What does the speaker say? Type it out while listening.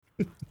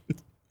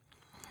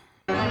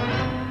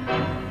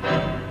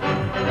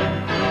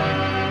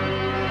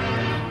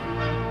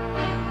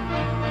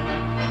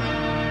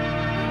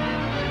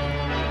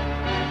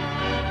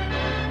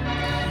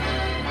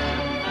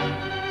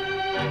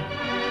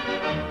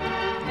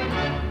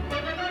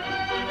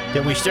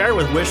Can we start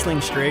with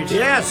Whistling Straits?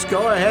 Yes,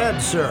 go ahead,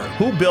 sir.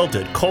 Who built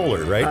it?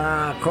 Kohler,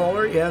 right?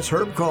 Kohler, yes,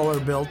 Herb Kohler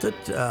built it.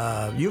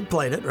 You've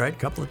played it, right, a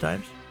couple of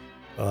times?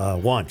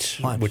 Once,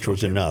 which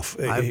was enough.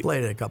 I've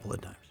played it a couple of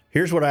times.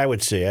 Here's what I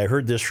would say. I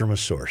heard this from a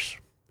source.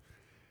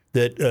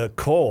 That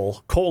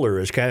Kohler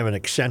is kind of an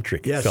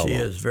eccentric fellow. Yes, he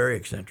is, very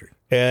eccentric.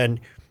 And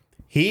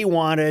he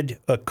wanted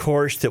a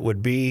course that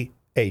would be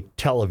a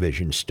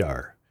television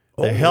star.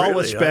 The hell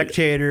with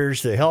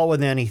spectators, the hell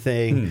with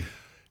anything.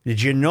 Did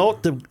you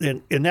note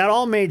and that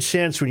all made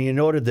sense when you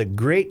noted the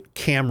great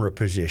camera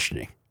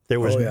positioning. There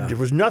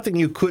was nothing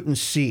you couldn't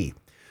see.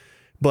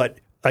 But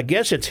I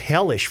guess it's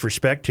hellish for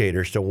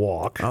spectators to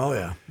walk. Oh,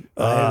 yeah.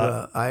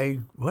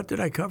 What did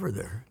I cover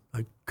there?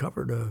 I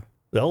covered a...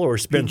 Well,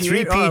 there's been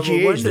three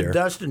PGAs when there. did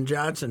Dustin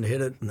Johnson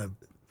hit it in the...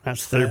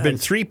 There have been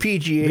three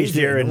PGAs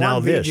there, and now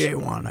this. VJ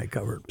one I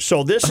covered.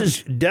 So this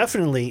is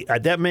definitely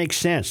that makes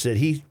sense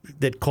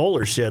that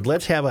Kohler said,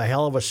 let's have a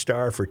hell of a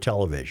star for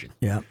television.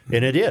 Yeah,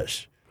 and it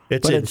is.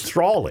 It's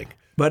enthralling.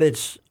 But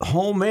it's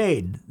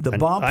homemade. The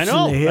bumps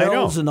and the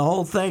hills and the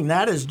whole thing.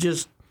 That is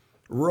just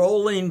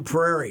rolling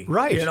prairie.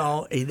 Right. You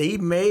know, he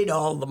made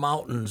all the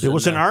mountains. It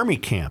was an army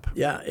camp.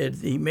 Yeah,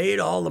 he made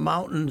all the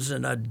mountains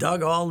and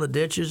dug all the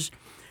ditches.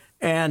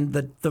 And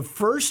the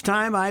first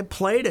time I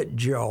played it,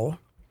 Joe.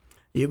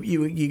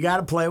 You got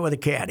to play with a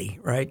caddy,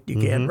 right?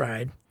 You can't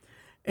ride.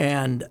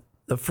 And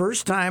the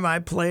first time I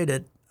played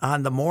it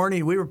on the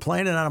morning, we were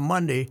playing it on a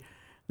Monday.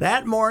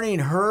 That morning,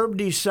 Herb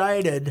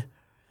decided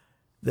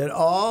that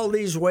all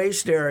these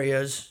waste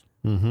areas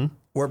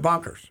were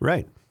bunkers.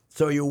 Right.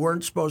 So you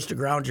weren't supposed to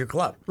ground your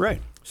club.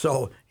 Right.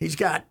 So he's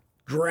got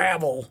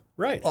gravel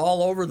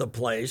all over the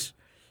place.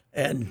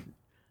 And...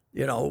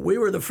 You know, we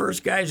were the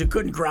first guys who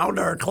couldn't ground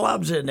our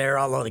clubs in there,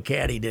 although the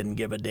caddy didn't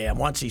give a damn.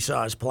 Once he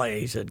saw us play,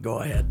 he said, go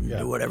ahead and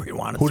do whatever you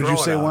want to. Who did you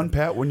say won,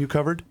 Pat, when you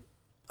covered?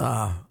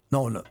 No.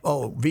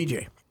 Oh,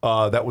 VJ.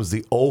 That was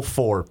the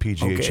 04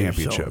 PGA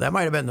Championship. So that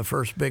might have been the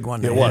first big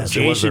one. It was.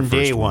 Jason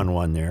Day won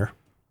one there.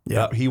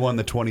 Yeah, he won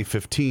the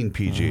 2015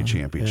 PGA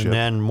Championship. And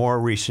then more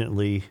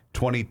recently...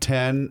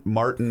 2010,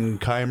 Martin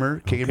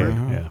Keimer,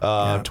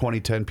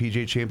 2010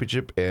 PGA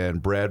Championship,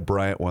 and Brad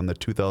Bryant won the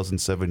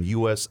 2007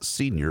 U.S.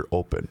 Senior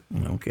Open.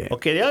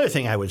 Okay, the other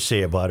thing I would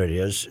say about it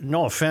is,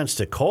 no offense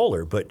to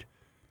Kohler, but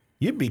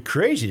you'd be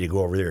crazy to go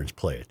over there and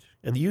play it.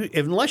 And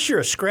unless you're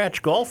a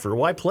scratch golfer,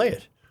 why play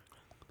it?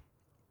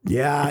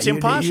 Yeah, it's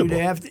impossible. You'd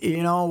have to,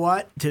 you know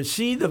what? To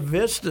see the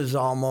vistas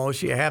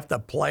almost, you have to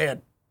play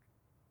it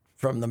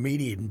from the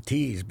medium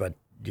tees, but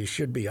you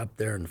should be up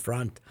there in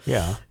front.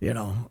 Yeah. You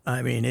know,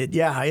 I mean,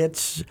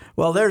 it's,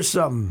 well, there's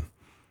some,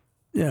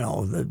 you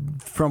know,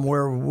 from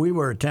where we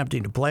were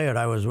attempting to play it,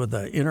 I was with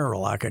the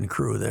Interlaken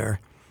crew there.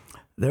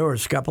 There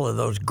was a couple of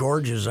those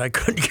gorges I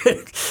couldn't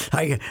get.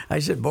 I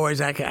said, boys,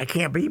 I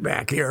can't be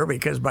back here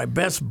because my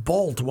best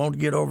bolt won't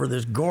get over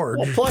this gorge.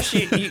 Well, plus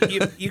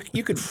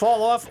you could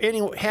fall off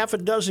half a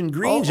dozen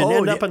greens and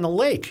end up in the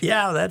lake.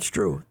 Yeah, that's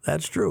true.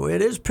 That's true.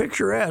 It is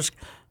picturesque,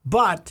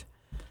 but...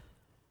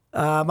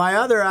 my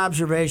other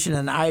observation,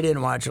 and I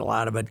didn't watch a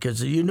lot of it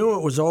because you knew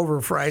it was over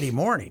Friday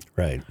morning.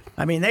 Right.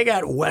 I mean, they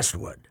got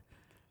Westwood.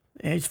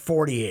 He's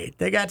 48.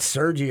 They got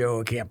Sergio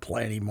who can't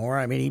play anymore.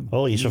 I mean,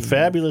 he's a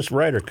fabulous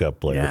Ryder Cup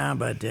player. Yeah,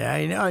 but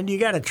you know, and you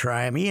got to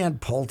try him. Ian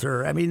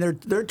Poulter. I mean,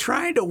 they're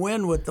trying to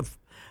win with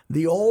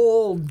the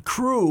old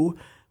crew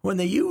when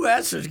the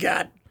U.S. has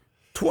got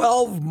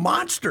 12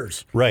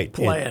 monsters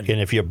playing. And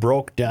if you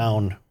broke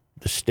down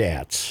the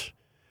stats,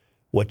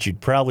 what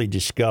you'd probably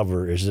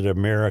discover is that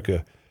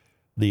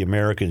the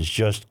Americans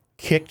just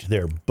kicked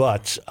their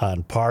butts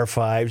on par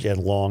fives and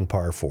long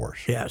par fours.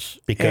 Yes.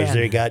 Because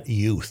they got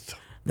youth.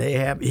 They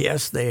have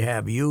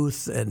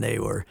youth, and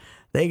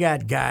they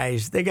got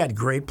guys, they got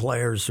great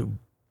players who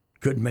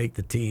could make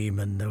the team.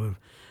 And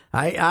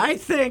I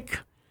think,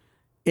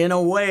 in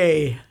a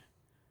way,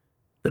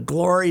 the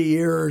glory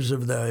years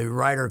of the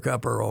Ryder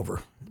Cup are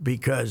over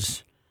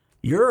because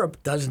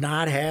Europe does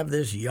not have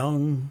this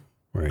young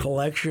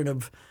collection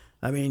of.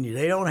 I mean,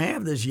 they don't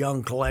have this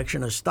young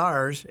collection of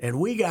stars, and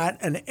we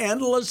got an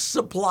endless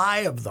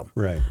supply of them.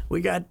 Right.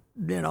 We got,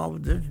 you know,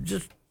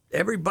 just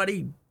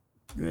everybody.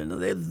 You know,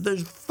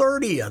 there's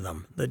 30 of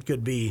them that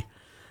could be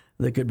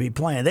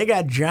playing. They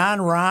got John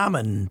Rahm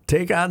and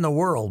Take on the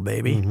World,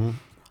 baby. Mm-hmm.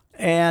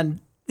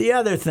 And the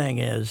other thing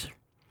is,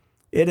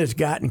 it has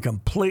gotten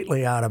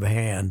completely out of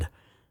hand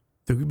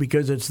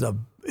because it's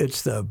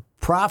the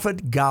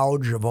profit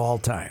gouge of all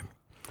time.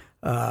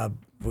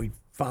 We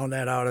found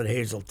that out at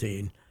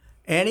Hazeltine.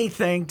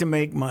 Anything to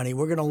make money.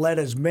 We're going to let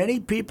as many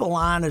people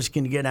on as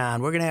can get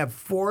on. We're going to have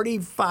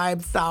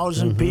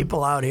 45,000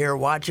 people out here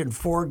watching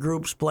 4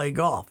 groups play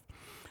golf.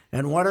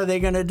 And what are they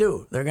going to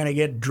do? They're going to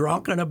get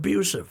drunk and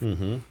abusive.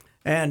 Mm-hmm.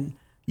 And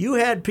you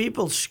had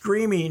people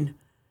screaming,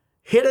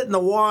 hit it in the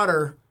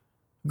water,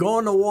 go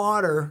in the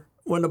water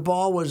when the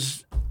ball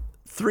was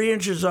 3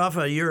 inches off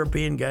a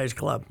European guy's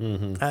club.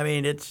 Mm-hmm. I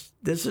mean,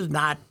 this is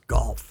not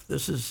golf.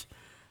 This is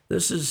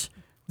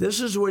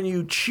when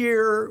you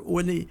cheer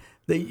when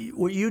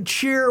you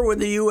cheer when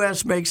the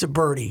U.S. makes a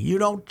birdie. You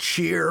don't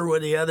cheer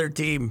when the other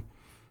team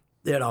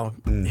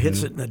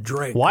hits it in the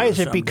drink. Why has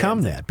it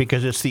become that?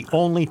 Because it's the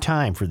only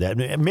time for that.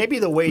 Maybe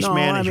the waste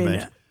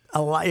management.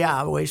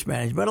 Waste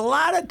management. But a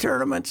lot of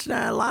tournaments,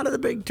 a lot of the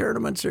big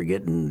tournaments are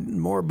getting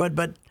more.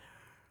 But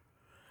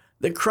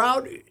the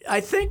crowd,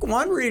 I think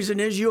one reason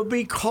is you'll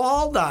be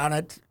called on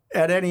it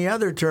at any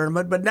other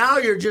tournament, but now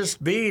you're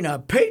just being a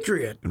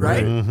patriot,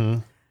 right? Mm-hmm.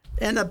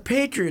 And the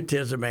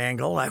patriotism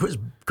angle, I was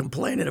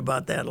complaining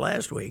about that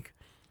last week.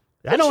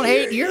 I don't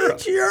hate Europe.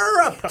 It's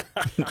Europe.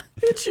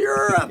 It's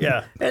Europe.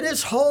 Yeah. And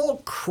this whole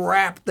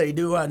crap they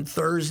do on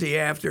Thursday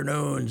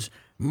afternoons,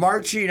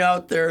 marching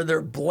out there,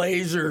 their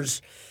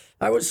blazers.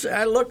 I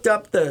looked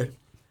up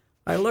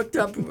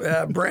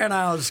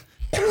Brannow's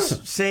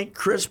St.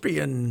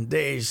 Crispian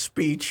Day's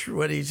speech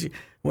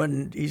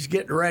when he's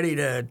getting ready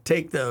to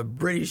take the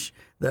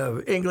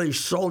English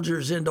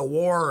soldiers into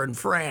war in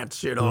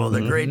France.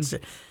 The great,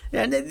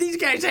 and these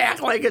guys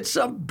act like it's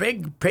some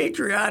big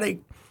patriotic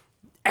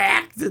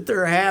act that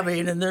they're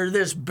having, and they're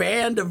this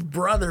band of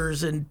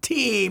brothers and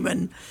team,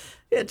 and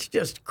it's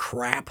just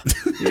crap.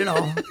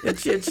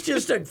 It's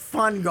just a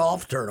fun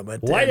golf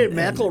tournament. Why did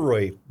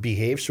McIlroy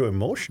behave so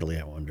emotionally,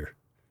 I wonder?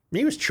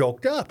 He was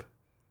choked up.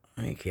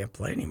 He can't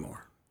play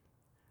anymore.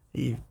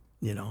 He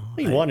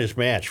won his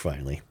match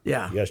finally.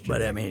 Yeah, yesterday.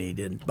 But I mean, he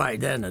didn't. By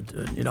then,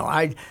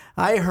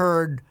 I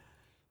heard,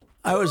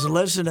 I was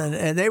listening,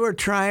 and they were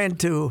trying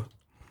to.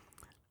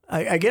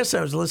 I guess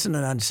I was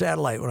listening on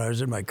satellite when I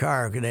was in my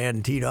car because they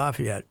hadn't teed off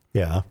yet.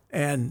 Yeah.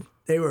 And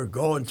they were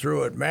going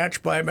through it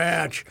match by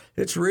match.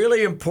 It's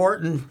really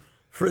important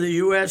for the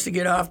U.S. to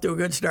get off to a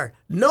good start.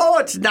 No,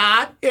 it's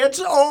not. It's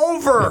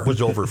over. It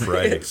was over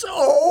Friday. It's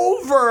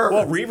over.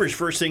 Well, Reavers,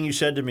 first thing you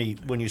said to me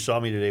when you saw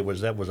me today was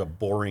that was a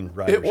boring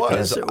Ryder It was.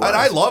 Yes, it was. And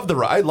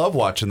I love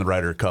watching the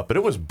Ryder Cup, but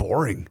it was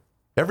boring.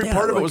 Every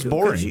part of it was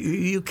boring.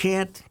 You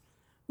can't.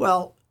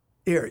 Well,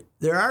 there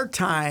are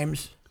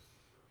times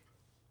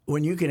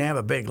when you can have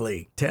a big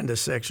league,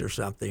 10-6 or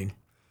something,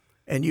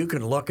 and you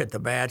can look at the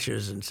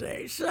matches and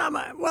say,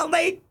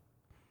 the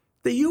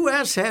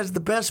U.S. has the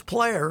best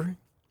player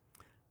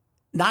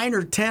 9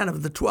 or 10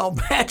 of the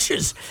 12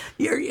 matches.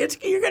 You're going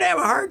to have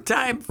a hard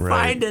time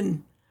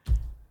finding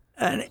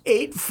an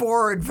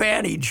 8-4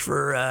 advantage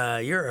for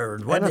your.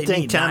 I don't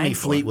think Tommy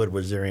Fleetwood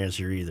was their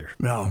answer either.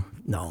 No.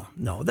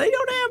 They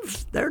don't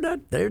have. They're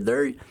not. They're.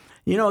 The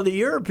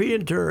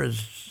European tour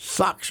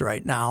sucks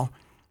right now.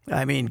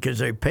 I mean, because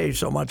they pay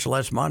so much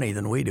less money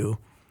than we do.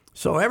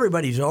 So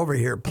everybody's over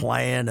here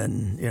playing,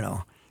 and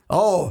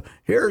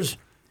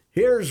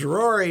here's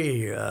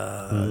Rory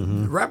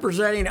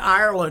representing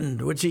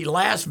Ireland, which he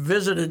last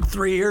visited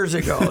 3 years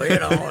ago.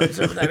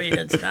 I mean,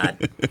 it's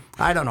not.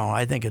 I don't know.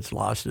 I think it's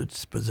lost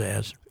its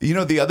pizzazz.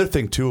 The other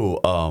thing too,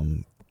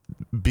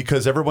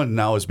 because everyone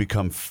now has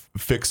become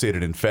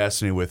fixated and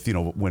fascinated with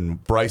when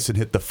Bryson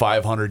hit the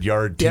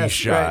 500-yard tee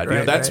shot.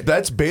 Right,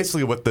 that's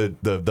basically what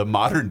the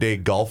modern day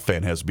golf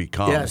fan has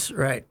become. Yes,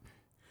 right.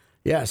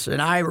 Yes,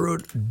 and I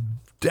root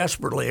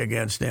desperately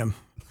against him.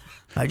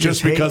 I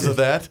just because of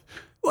that.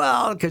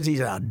 Well, because he's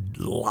a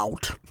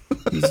lout.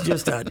 He's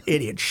just an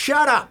idiot.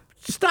 Shut up.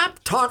 Stop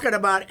talking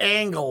about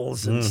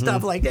angles and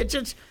stuff like that.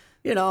 Just,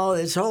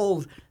 this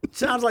whole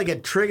sounds like a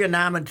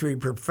trigonometry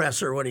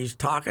professor when he's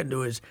talking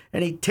to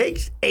and he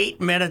takes 8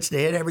 minutes to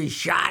hit every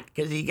shot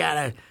because he got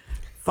to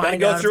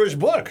find out. Go through his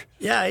book.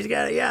 Yeah, he's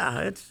got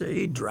to,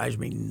 he drives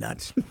me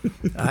nuts.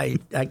 I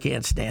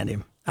can't stand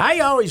him. I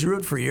always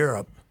root for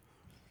Europe.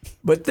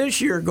 But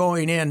this year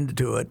going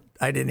into it,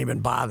 I didn't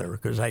even bother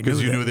because I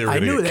knew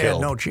they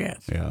had no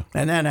chance. Yeah.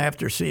 And then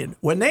after seeing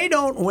when they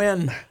don't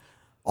win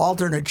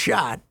alternate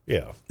shot,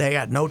 they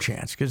got no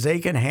chance because they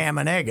can ham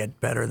and egg it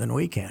better than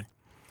we can.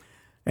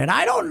 And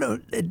I don't know,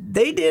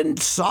 they didn't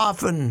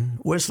soften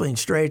Whistling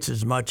Straits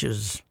as much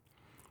as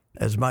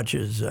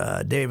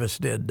Davis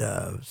did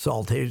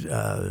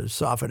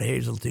soften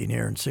Hazeltine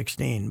here in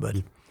 16,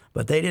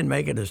 but they didn't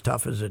make it as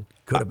tough as it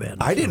could have been.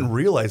 I didn't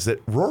realize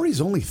that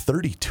Rory's only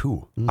 32.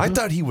 Mm-hmm. I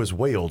thought he was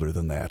way older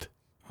than that.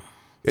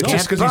 It's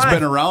just because he's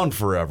been around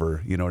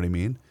forever. You know what I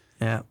mean?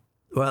 Yeah.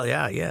 Well,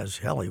 yeah, yes.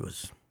 Hell, he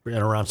was. Been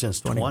around since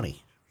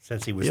 20.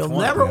 Since he was 20. He'll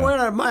never win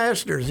a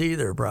Masters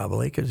either,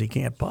 probably, because he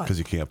can't putt.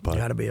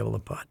 Got to be able to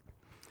putt.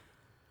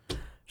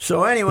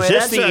 So anyway, is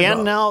this the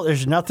end now?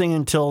 There's nothing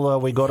until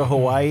we go to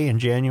Hawaii in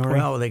January.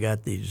 Well, they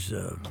got these.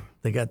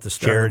 They got the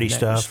charity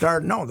stuff.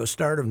 The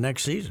start of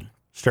next season.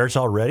 Starts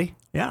already?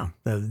 Yeah,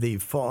 the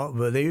fall.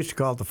 Well, they used to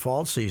call it the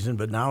fall season,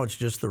 but now it's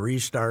just the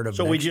restart of.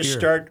 So we just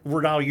start.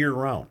 We're now year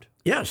round.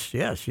 Yes.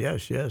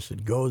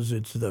 It goes.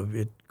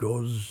 It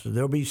goes.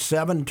 There'll be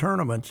 7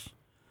 tournaments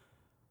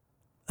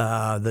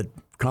that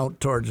count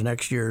towards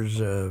next year's.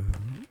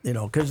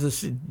 Because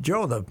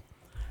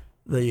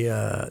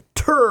the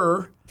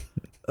tour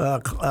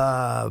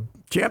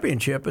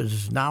championship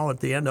is now at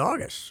the end of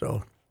August,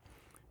 so.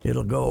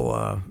 It'll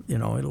go,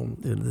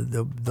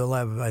 they'll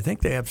have, I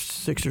think they have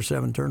 6 or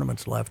 7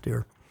 tournaments left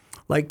here.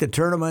 Like the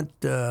tournament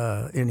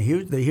in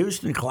Houston, the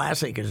Houston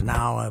Classic is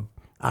now a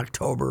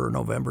October or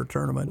November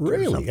tournament.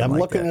 Really? I'm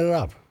looking it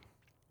up.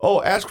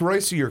 Oh, ask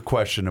Royce your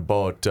question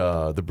about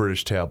the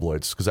British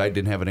tabloids, because I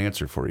didn't have an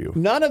answer for you.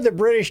 None of the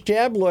British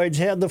tabloids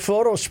had the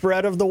photo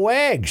spread of the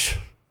Wags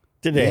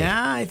today.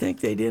 Yeah, I think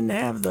they didn't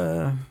have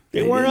the.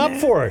 They weren't didn't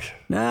up for it.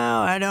 No,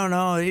 I don't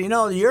know. You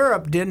know,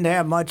 Europe didn't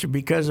have much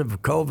because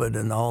of COVID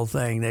and the whole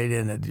thing. They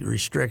didn't have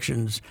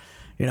restrictions.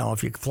 You know,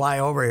 if you fly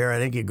over here, I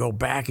think you go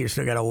back, you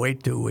still got to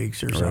wait 2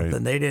 weeks or something.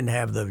 Right. They didn't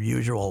have the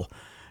usual.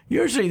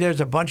 Usually,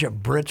 there's a bunch of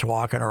Brits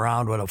walking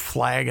around with a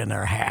flag in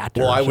their hat.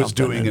 Well, or I was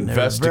something, doing and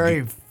there's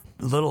very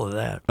little of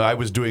that. I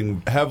was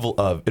doing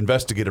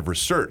investigative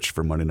research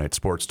for Monday Night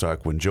Sports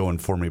Talk when Joe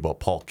informed me about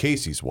Paul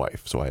Casey's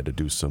wife. So I had to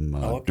do some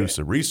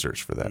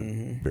research for that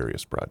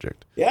various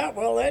project. Yeah,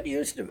 well, that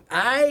used to.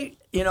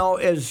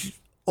 As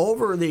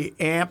over the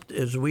amped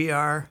as we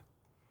are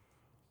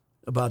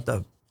about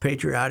the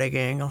patriotic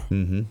angle,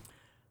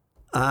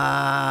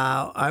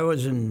 I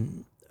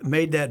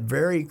made that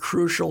very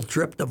crucial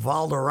trip to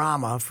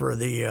Valderrama for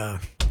the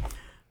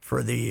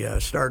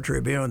Star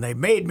Tribune. They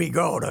made me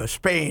go to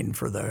Spain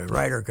for the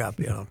Ryder Cup,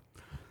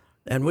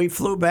 and we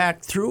flew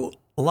back through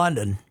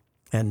London,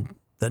 and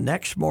the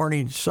next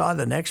morning saw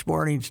the next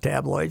morning's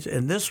tabloids,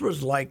 and this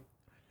was like.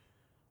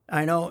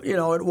 I know,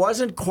 it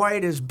wasn't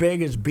quite as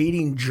big as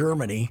beating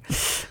Germany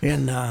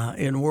in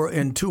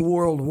 2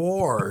 world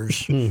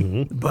wars,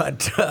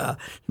 but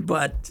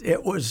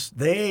it was.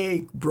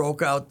 They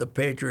broke out the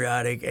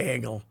patriotic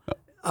angle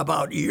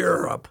about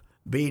Europe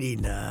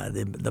beating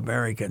the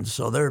Americans,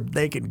 so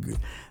they can.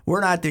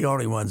 We're not the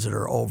only ones that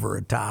are over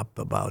the top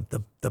about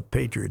the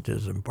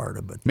patriotism part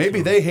of it.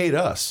 Maybe they hate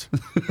us.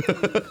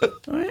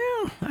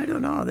 Well, I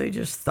don't know. They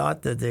just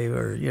thought that they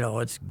were,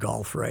 it's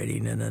golf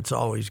writing, and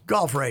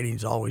golf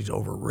writing's always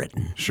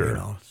overwritten.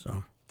 Sure.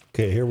 So.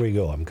 Okay, here we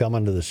go. I'm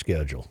coming to the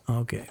schedule.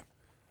 Okay.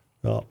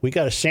 We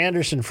got a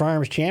Sanderson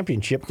Farms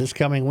Championship this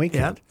coming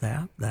weekend.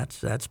 Yeah,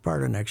 that's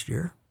part of next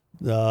year.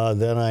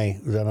 Then I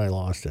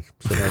lost it.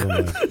 So never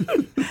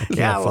mind.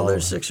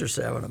 There's 6 or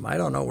 7 of them. I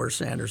don't know where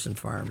Sanderson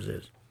Farms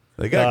is.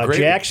 They got great.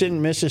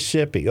 Jackson,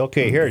 Mississippi.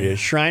 Okay, here it is.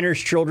 Shriners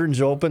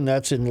Children's Open.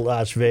 That's in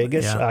Las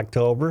Vegas,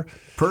 October.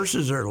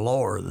 Purses are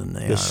lower than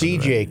they are. The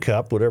CJ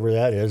Cup, whatever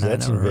that is,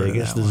 that's in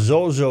Vegas. The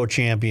Zozo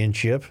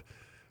Championship,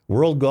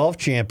 World Golf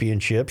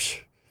Championships.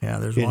 Yeah,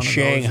 there's in one of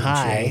Shanghai. Those in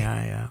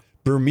Shanghai. Yeah.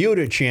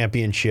 Bermuda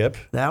Championship.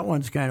 That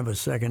one's kind of a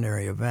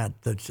secondary event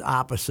that's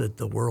opposite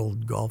the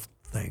World Golf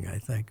thing, I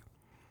think.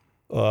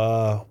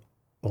 Well,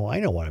 I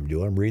know what I'm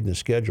doing. I'm reading the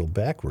schedule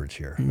backwards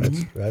here.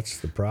 That's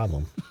the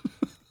problem.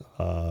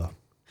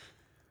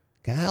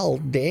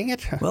 God dang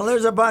it. Well,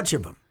 there's a bunch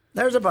of them.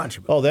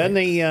 Oh, then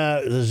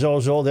the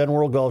Zozo, then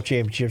World Golf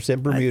Championships,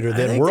 then Bermuda,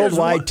 then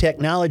Worldwide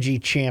Technology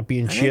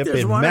Championship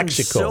in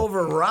Mexico.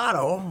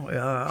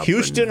 Silverado.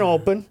 Houston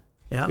Open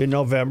in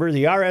November.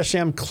 The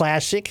RSM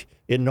Classic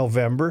in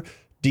November.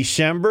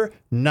 December,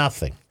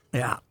 nothing.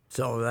 Yeah.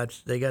 So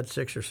they got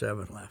 6 or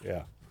 7 left.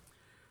 Yeah.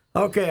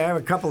 Okay, I have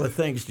a couple of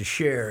things to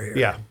share here.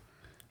 Yeah.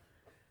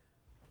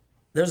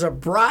 There's a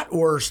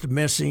bratwurst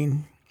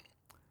missing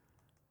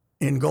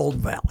in Golden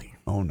Valley.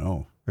 Oh,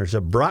 no. There's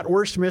a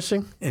bratwurst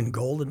missing? In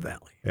Golden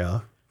Valley. Yeah.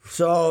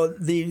 So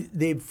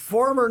the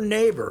former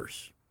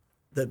neighbors,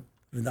 the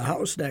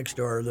house next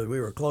door that we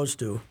were close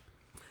to,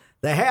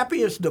 the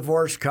happiest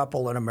divorced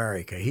couple in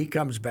America. He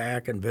comes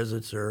back and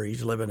visits her.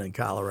 He's living in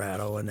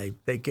Colorado, and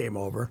they came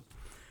over.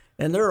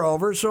 And they're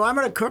over, so I'm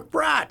going to cook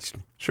brats.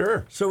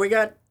 Sure. So we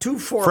got 2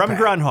 4 From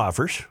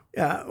Grunhofer's.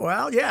 Yeah,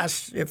 well,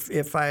 yes.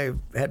 If I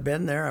had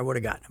been there, I would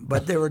have gotten them.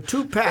 But there were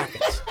 2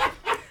 packets.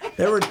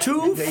 There were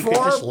 2 They 4.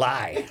 could just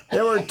lie.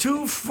 There were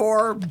 2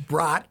 4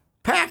 brat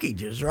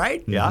packages,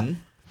 right? Yeah.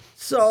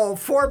 So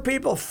 4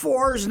 people,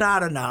 4's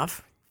not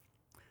enough.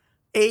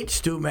 8's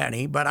too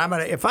many. But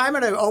if I'm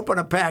gonna open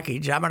a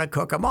package, I'm gonna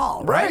cook them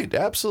all, right? Right,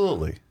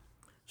 absolutely.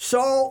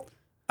 So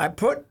I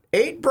put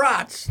 8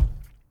 brats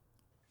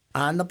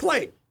on the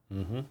plate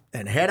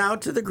and head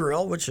out to the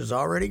grill, which is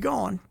already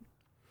going.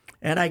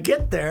 And I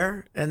get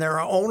there, and there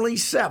are only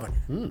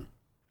 7.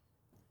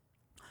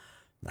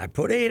 I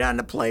put 8 on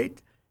the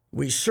plate.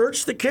 We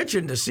searched the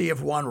kitchen to see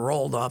if one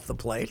rolled off the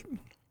plate.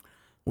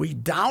 We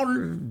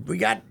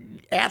got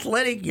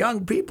athletic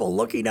young people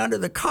looking under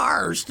the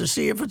cars to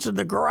see if it's in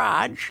the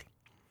garage.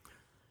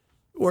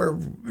 Where,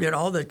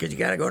 because you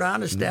got to go down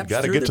the steps.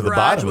 Got to through get the to the garage.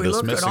 bottom of We this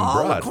looked missing at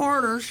all brat. the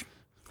corners.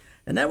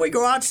 And then we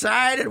go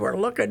outside and we're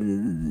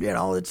looking,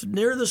 it's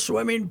near the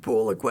swimming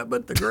pool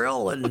equipment, the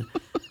grill, and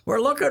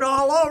we're looking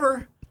all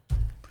over.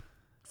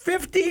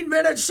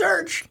 15-minute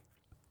search.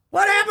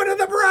 What happened to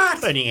the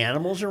brat? Any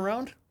animals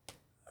around?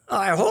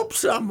 I hope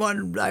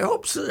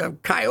a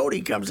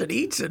coyote comes and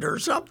eats it or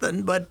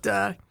something, but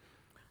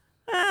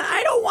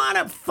I don't want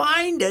to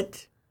find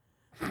it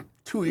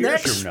 2 years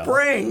next from now.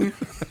 spring,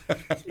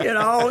 in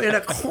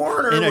a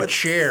corner In a with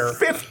chair.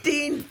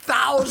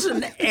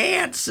 15,000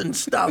 ants and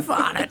stuff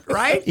on it,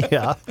 right?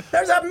 Yeah.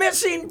 There's a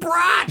missing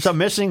brat. It's a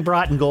missing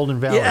brat in Golden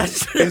Valley.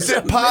 Yes. Is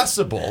it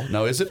possible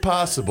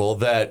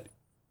that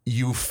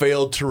you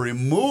failed to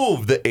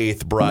remove the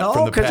 8th brat from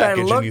No, the because I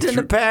package. looked in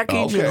the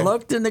package and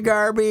looked in the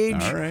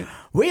garbage. All right.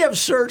 We have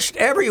searched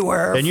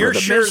everywhere. And you're for the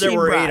sure there missing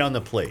were brat. 8 on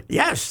the plate?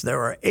 Yes, there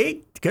were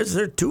 8 because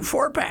they're 2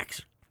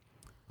 4-packs.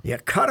 You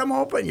cut them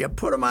open, you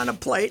put them on a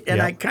plate, and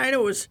Yeah. I kind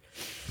of was.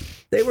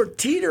 They were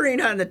teetering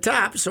on the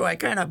top, so I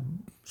kind of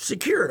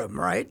secured them,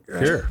 right?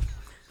 Sure.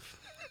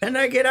 And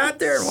I get out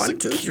there, 1,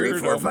 2, 3, Secured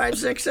 4, 'em. 5,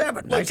 6,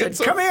 7. I Like said, it's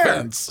a "Come here."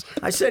 fence.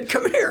 I said,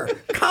 "Come here.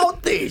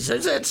 Count these.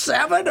 Is it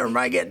 7, or am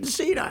I getting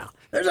senile?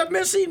 There's a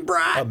missing A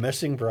brat.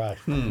 missing brat.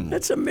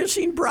 It's a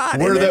missing brat."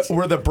 Were and it's-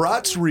 the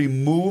brats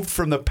removed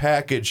from the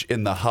package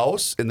in the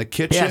house, in the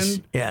kitchen? Yes,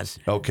 yes.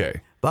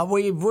 Okay. But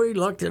we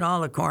looked in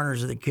all the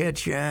corners of the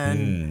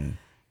kitchen,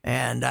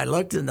 and I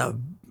looked in the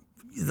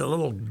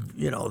little,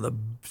 the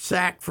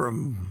sack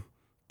from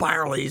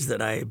Barley's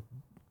that I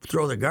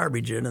throw the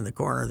garbage in the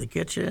corner of the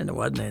kitchen. It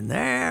wasn't in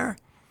there.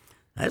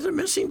 There's a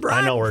missing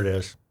brat. I know where it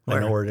is. I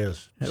know where it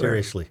is. Where?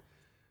 Seriously.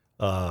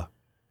 Were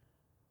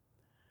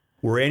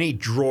any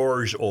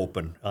drawers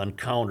open on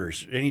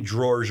counters? Any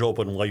drawers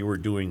open while you were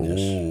doing this?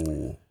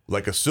 Ooh,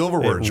 like a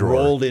silverware It drawer.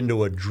 rolled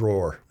into a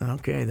drawer.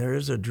 Okay, there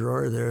is a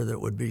drawer there that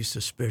would be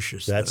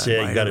suspicious. That's that I it.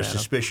 You might got a have had.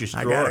 suspicious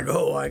I drawer. gotta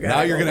go.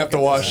 Now you're going to have to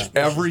look at wash the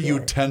every suspicious drawer.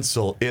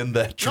 utensil in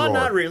that drawer. No,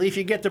 not really. If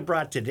you get the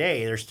brat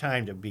today, there's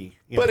time to be.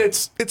 But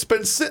it's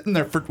been sitting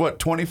there for, what,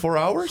 24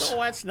 hours? So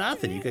that's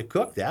nothing. You could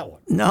cook that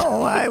one.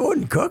 No, I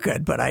wouldn't cook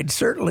it, but I'd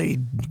certainly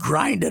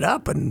grind it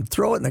up and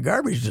throw it in the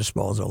garbage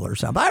disposal or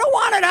something. I don't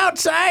want it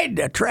outside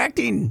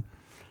attracting.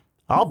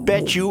 I'll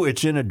bet you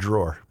it's in a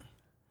drawer.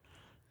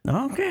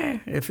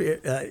 Okay, if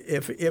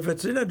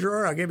it's in a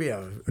drawer, I'll give you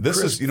a This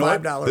is, crisp you know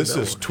what? $5 This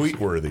bill. is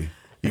tweet-worthy.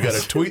 You got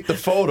to tweet the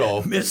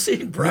photo.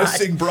 Missing brat.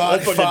 Missing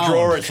brat Open found. the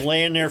drawer. It's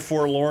laying there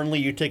forlornly.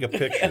 You take a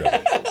picture of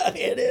it.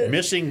 It is.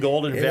 Missing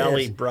Golden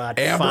Valley is. brat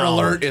Amber found.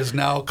 alert is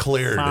now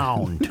cleared.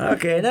 Found.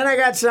 Okay, and then I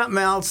got something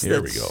else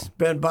Here we that's go.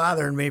 been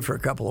bothering me for a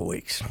couple of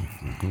weeks.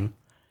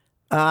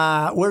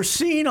 We're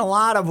seeing a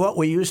lot of what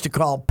we used to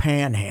call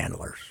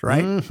panhandlers,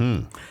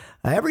 right?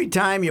 Every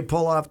time you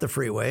pull off the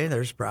freeway,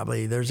 there's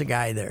a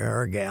guy there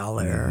or a gal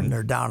there, and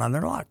they're down on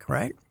their luck,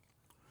 right?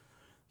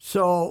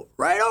 So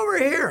right over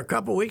here, a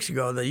couple of weeks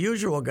ago, the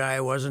usual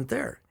guy wasn't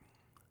there.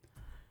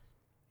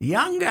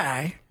 Young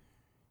guy,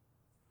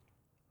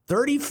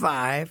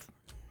 35,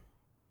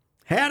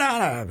 had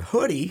on a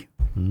hoodie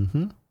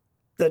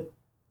that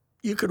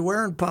you could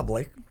wear in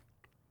public.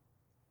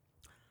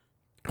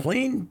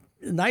 Clean,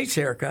 nice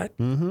haircut.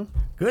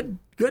 Good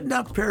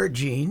enough pair of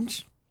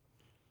jeans.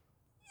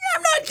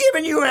 I'm not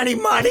giving you any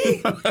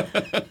money.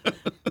 I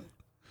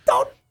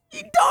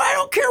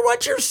don't care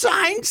what your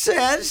sign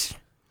says.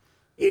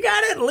 You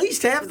got to at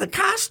least have the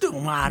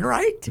costume on,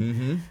 right?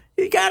 Mm-hmm.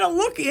 You got to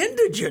look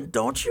indigent,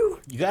 don't you?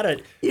 You got to.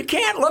 You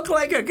can't look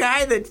like a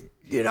guy that,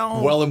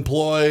 Well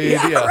employed.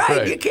 yeah, Yeah,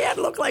 right. You can't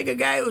look like a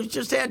guy who's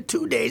just had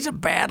 2 days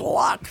of bad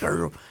luck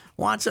or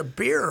wants a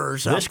beer or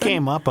something. This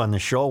came up on the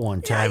show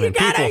one Yeah, time, you and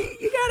gotta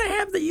people.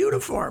 have the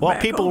uniform. Well,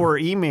 back people home. were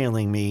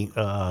emailing me.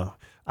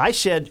 I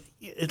said,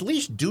 at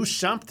least do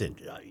something,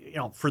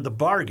 for the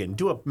bargain.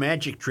 Do a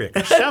magic trick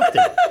or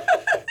something.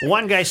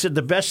 One guy said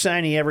the best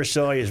sign he ever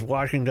saw is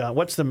walking down,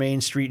 what's the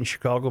main street in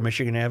Chicago,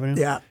 Michigan Avenue?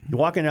 Yeah. You're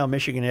walking down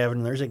Michigan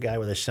Avenue, there's a guy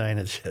with a sign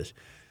that says,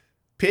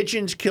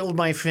 "Pigeons killed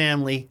my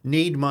family,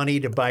 need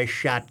money to buy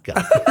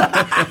shotgun."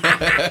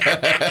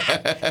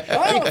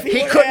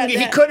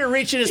 He couldn't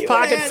reach in his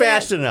pocket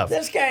fast enough.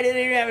 This guy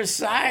didn't even have a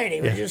sign.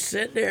 He was just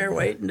sitting there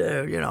waiting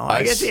to,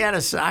 I guess he had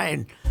a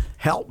sign,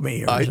 "Help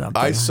me" or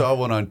something. I saw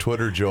one on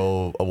Twitter,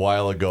 Joe, a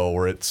while ago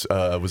where it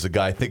was a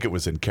guy, I think it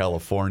was in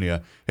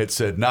California. It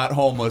said, "Not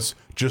homeless,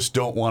 just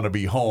don't want to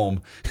be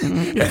home."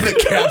 And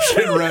the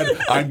caption read,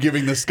 "I'm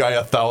giving this guy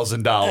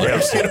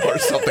 $1,000, or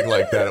something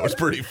like that. It was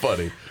pretty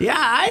funny. Yeah,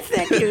 I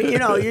think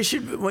you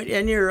should,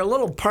 in your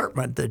little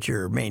apartment that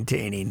you're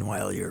maintaining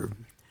while you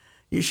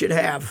should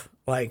have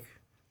like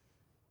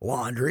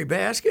laundry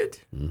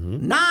basket,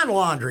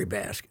 non-laundry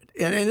basket,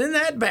 and in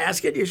that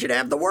basket you should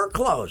have the work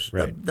clothes,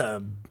 Right.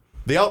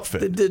 The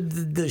outfit.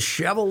 the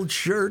shoveled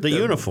shirt, The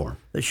uniform.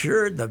 the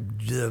shirt,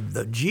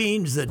 the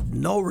jeans that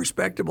no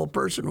respectable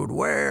person would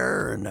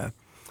wear, and the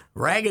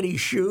raggedy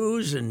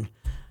shoes, and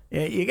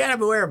you got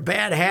to wear a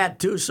bad hat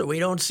too, so we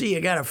don't see you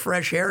got a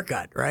fresh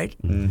haircut, right?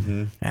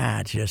 Mm-hmm.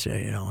 It's just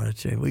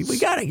you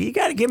got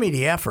to give me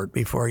the effort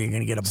before you're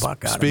going to get a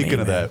buck out of me. Speaking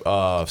of man.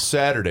 that,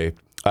 Saturday,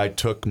 I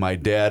took my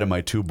dad and my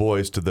 2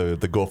 boys to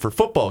the Gopher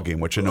football game,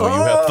 which I know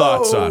you have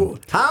thoughts on.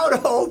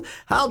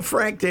 How'd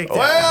Frank take that?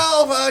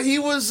 Well, he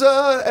was,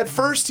 at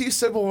first he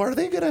said, well, are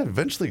they going to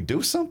eventually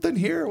do something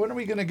here? When are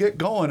we going to get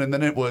going? And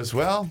then it was,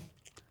 well,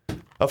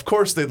 of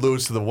course they'd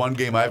lose to the one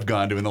game I've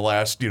gone to in the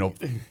last,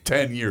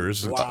 10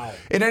 years. Wow.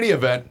 In any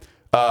event,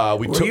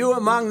 Were you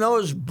among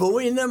those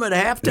booing them at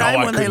halftime I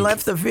when they couldn't-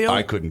 left the field?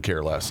 I couldn't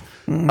care less.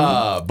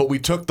 But we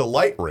took the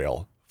light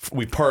rail.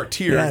 We parked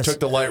here and Yes. took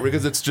the light rail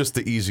because it's just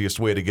the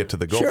easiest way to get to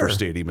the Gopher Sure.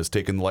 Stadium is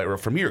taking the light rail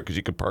from here because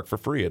you can park for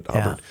free at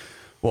Yeah. Hubbard.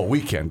 Well,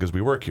 we can because we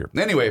work here.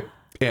 Anyway,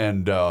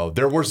 and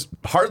there was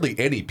hardly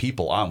any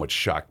people on, which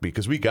shocked me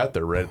because we got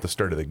there right at the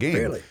start of the game.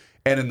 Really?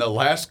 And in the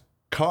last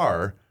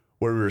car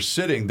where we were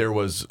sitting, there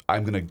was,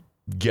 I'm going to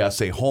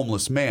guess, a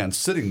homeless man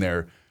sitting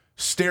there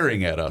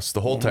staring at us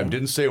the whole time.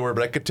 Didn't say a word,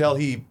 but I could tell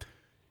he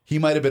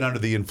might have been under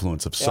the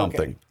influence of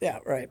something. Okay. Yeah,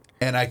 right.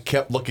 And I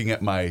kept looking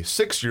at my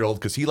 6-year-old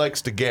because he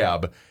likes to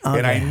gab,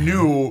 and I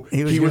knew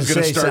he was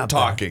going to start something.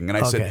 talking. And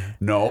I said,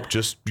 "No,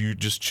 you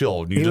just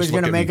chill." You He was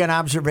going to make an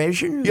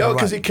observation? Yeah, or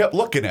because what? he kept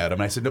looking at him.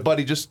 And I said, "No,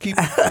 buddy, just let's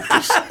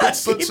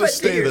Keep just it to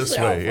stay this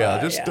yourself. way.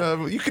 Yeah, just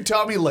you can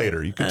tell me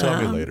later. You can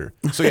tell me later."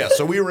 So yeah,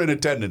 so we were in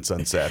attendance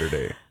on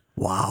Saturday.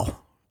 Wow.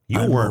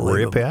 You weren't, were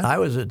you, Pat? I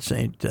was at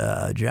St.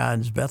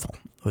 John's Bethel.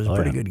 It was a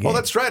pretty good game. Oh,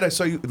 that's right. I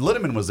saw you.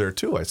 Linneman was there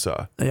too. I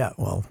saw. Yeah,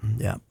 well,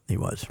 yeah, he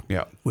was.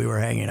 Yeah. We were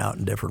hanging out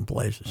in different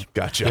places.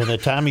 Gotcha. And the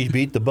Tommies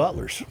beat the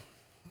Butlers.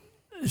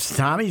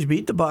 Tommies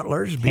beat the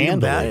Butlers, beat them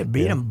Handily, bad,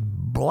 beat them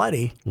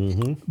bloody.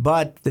 Mm-hmm.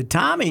 But the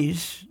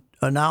Tommies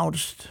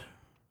announced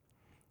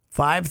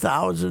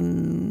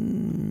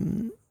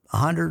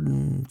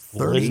 5,130.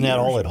 Well, isn't that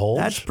all it holds?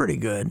 That's pretty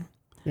good.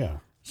 Yeah.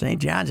 St.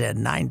 John's had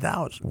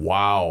 9,000.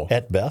 Wow.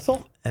 At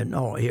Bethel?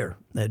 No, here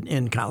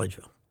in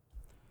Collegeville.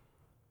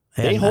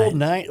 They And hold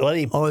 9. Well,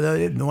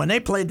 when they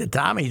played the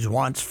Tommies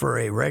once for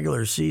a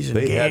regular season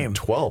They game, had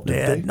 12,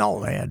 didn't they?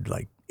 No, they had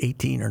like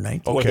 18 or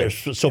 19. well, Okay.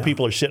 so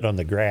people are sitting on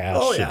the grass.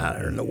 Oh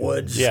yeah, in the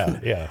woods. Yeah,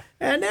 yeah.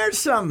 And there's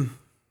some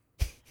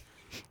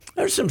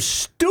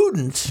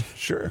students.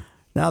 Sure.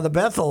 Now the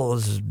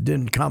Bethels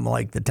didn't come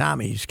like the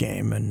Tommies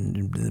came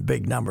and the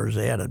big numbers.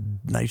 They had a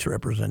nice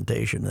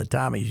representation. The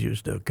Tommies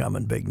used to come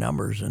in big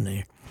numbers,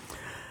 and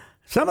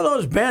some of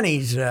those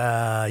bennies,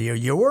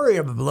 you worry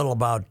a little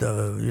about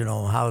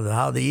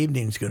how the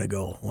evening's going to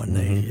go when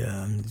they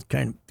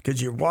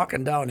because you're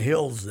walking down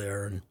hills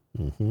there and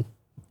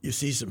you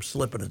see some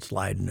slipping and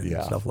sliding and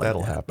stuff like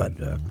that'll that.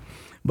 happen.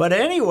 But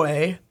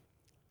anyway,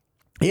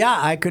 yeah,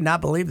 I could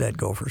not believe that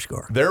Gopher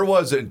score. There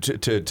was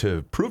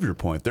to prove your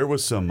point. There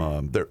was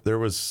some there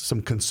was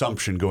some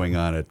consumption going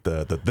on at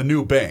the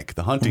new bank,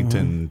 the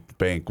Huntington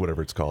Bank,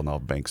 whatever it's called now,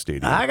 Bank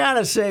Stadium. I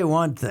gotta say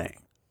one thing: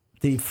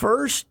 the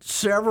first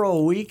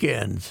several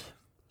weekends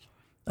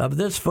of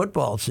this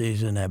football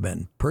season have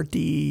been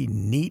pretty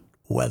neat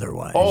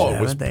weather-wise. Oh,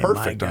 it was haven't they?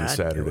 perfect My on God,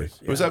 Saturday.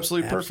 It was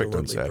absolutely perfect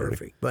on Saturday.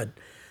 Perfect. But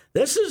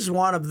this is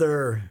one of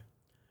their,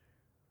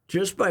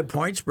 just by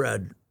point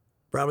spread,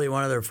 probably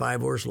one of their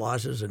 5 worst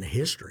losses in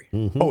history.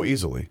 Oh,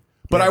 easily.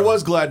 But I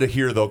was glad to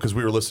hear, though, because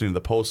we were listening to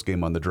the post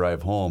game on the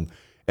drive home,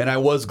 and I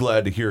was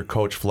glad to hear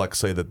Coach Fleck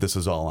say that this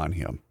is all on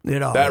him.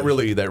 That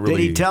really. Did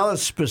he tell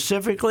us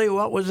specifically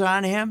what was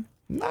on him?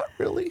 Not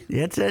really.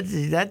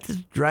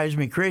 That drives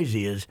me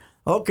crazy. Is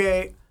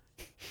okay.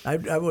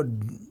 I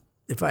would,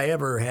 if I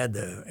ever had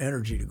the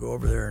energy to go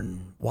over there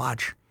and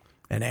watch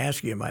and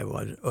ask him,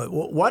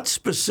 what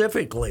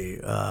specifically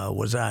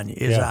was on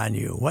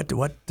you?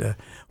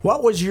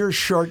 What was your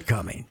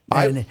shortcoming?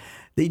 And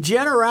the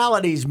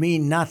generalities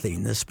mean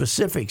nothing. The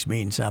specifics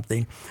mean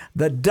something.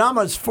 The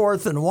dumbest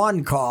 4th and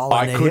 1 call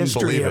in the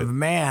history of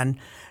man.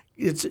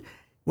 It's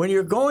when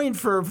you're going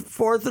for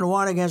 4th and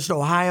 1 against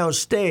Ohio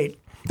State.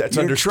 That's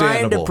you're understandable.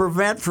 trying to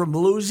prevent from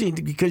losing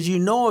because you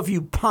know if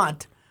you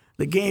punt,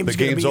 the game's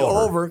going to be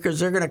over because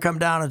they're going to come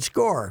down and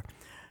score.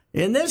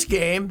 In this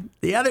game,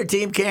 the other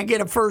team can't get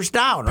a first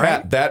down, right?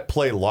 Pat, that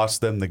play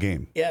lost them the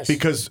game. Yes.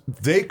 Because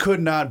they could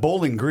not,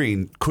 Bowling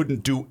Green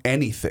couldn't do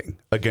anything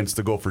against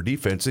the Gopher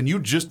defense, and you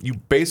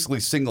basically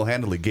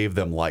single-handedly gave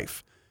them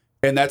life.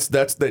 And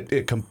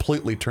it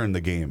completely turned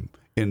the game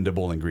into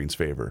Bowling Green's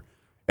favor.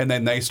 And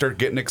then they start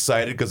getting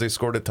excited because they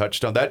scored a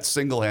touchdown. That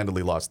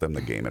single-handedly lost them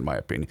the game, in my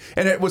opinion.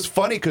 And it was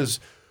funny because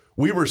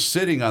we were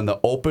sitting on the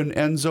open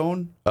end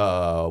zone,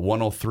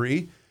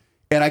 103,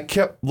 and I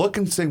kept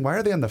looking, saying, why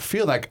are they on the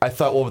field? I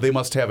thought, well, they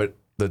must have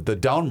the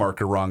down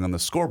marker wrong on the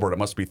scoreboard. It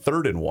must be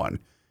 3rd and 1.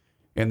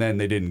 And then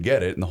they didn't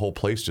get it, and the whole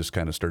place just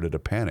kind of started to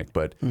panic.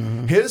 But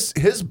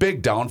his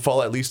big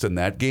downfall, at least in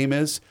that game,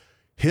 is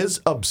his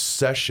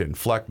obsession,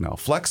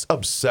 Fleck's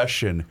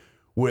obsession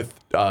with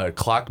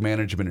clock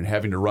management and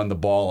having to run the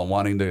ball and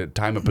wanting to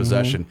time of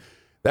possession.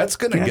 That's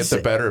going to get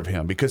the better of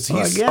him because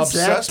he's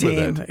obsessed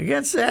with it.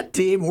 Against that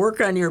team,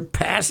 work on your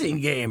passing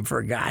game,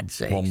 for God's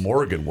sake. Well,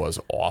 Morgan was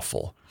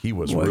awful. He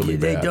was really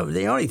bad.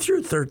 They only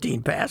threw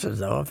 13 passes,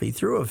 though. If he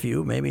threw a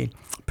few, maybe.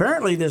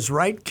 Apparently, this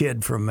Wright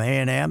kid from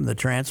A&M, the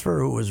transfer,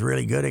 who was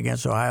really good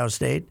against Ohio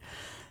State,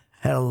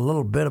 had a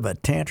little bit of a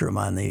tantrum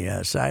on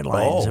the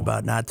sidelines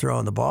about not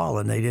throwing the ball,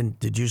 and they didn't.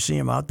 Did you see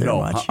him out there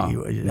much?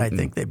 I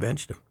think they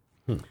benched him.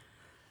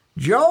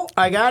 Joe,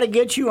 I got to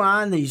get you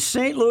on the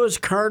St. Louis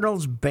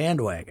Cardinals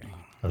bandwagon.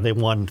 They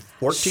won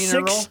 14 in a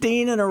row?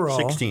 16 in a row.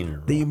 16 in a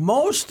row. The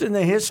most in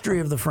the history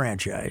of the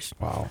franchise.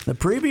 Wow. The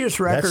previous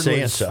record That's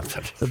saying was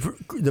something.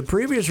 The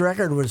previous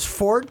record was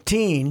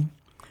 14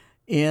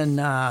 in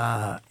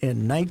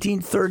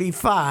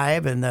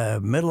 1935 in the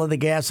middle of the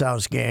Gas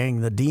House Gang,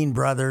 the Dean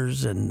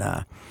brothers and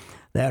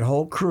that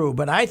whole crew.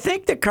 But I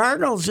think the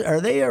Cardinals,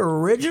 are they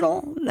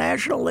original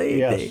National League?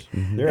 Yes.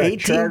 They're a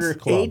charter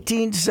club.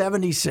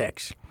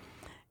 1876.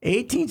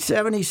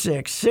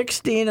 1876,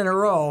 16 in a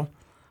row.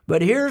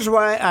 But here's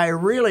why I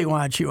really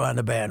want you on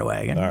the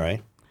bandwagon. All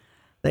right.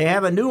 They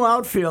have a new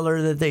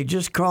outfielder that they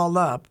just called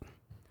up,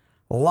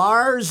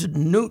 Lars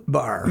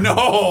Nootbaar.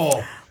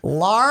 No.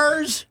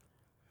 Lars,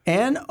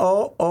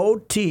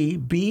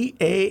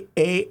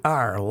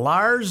 Nootbaar.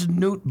 Lars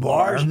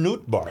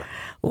Nootbaar.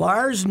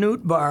 Lars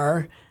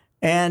Nootbaar,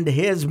 and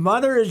his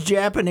mother is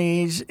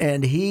Japanese,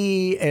 and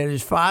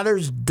his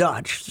father's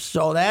Dutch.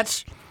 So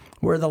that's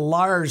where the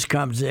Lars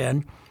comes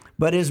in.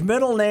 But his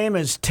middle name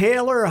is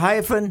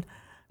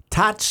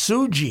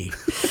Taylor-Tatsuji.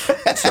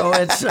 So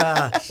it's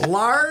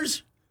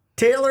Lars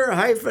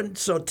Taylor-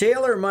 so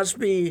Taylor must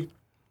be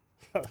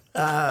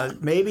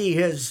maybe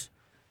his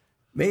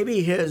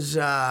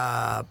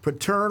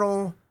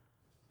paternal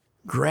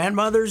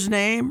grandmother's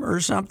name or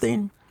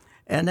something,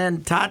 and then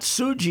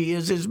Tatsuji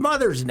is his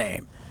mother's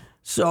name.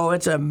 So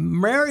it's a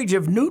marriage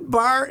of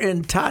Nootbaar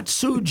and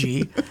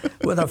Tatsuji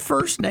with a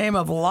first name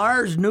of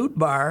Lars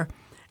Nootbaar.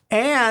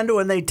 And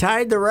when they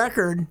tied the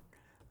record,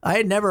 I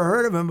had never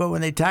heard of him, but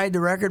when they tied the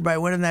record by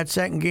winning that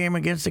second game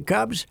against the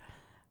Cubs,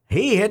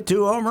 he hit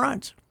 2 home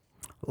runs.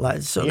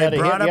 So they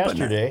brought up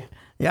yesterday.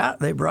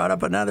 They brought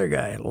up another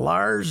guy,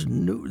 Lars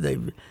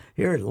Taylor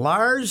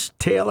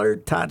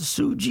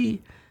Tatsuji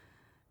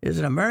is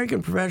an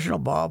American professional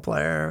ball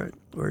player.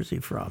 Where's he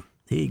from?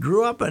 He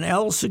grew up in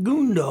El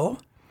Segundo.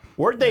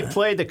 Where'd they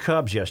play the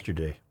Cubs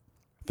yesterday?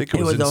 I think it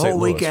was in the St. whole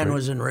Louis, weekend right?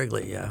 was in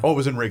Wrigley. Yeah. Oh, it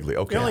was in Wrigley.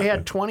 Okay. They only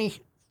had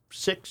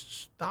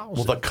 26,000.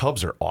 Well, the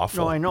Cubs are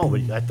awful. No, I know,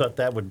 but I thought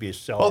that would be a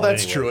sellout. Oh,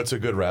 that's anyway. true. It's a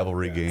good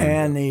rivalry game.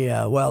 And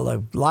a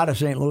lot of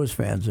St. Louis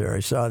fans there. I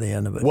saw the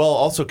end of it. Well,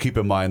 also keep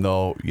in mind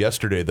though,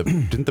 yesterday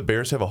didn't the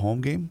Bears have a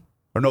home game?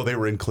 Or no, they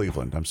were in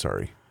Cleveland. I'm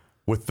sorry,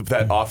 with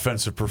that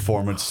offensive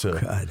performance.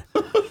 God.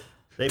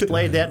 They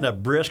played that in a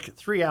brisk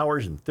 3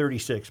 hours and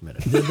 36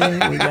 minutes. Did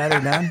they? We got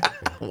it done?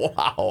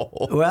 Wow.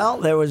 Well,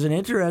 there was an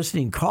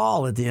interesting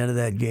call at the end of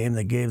that game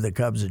that gave the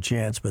Cubs a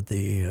chance, but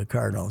the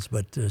Cardinals.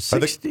 But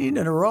 16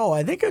 in a row.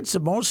 I think it's the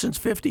most since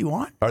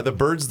 51. Are the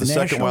Birds the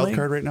second National wild League?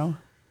 card right now?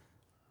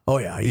 Oh,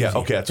 yeah. Easy. Yeah,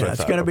 okay, that's what I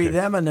It's thought. going to be Okay.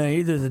 them and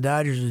either the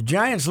Dodgers. The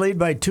Giants lead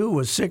by 2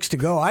 with 6 to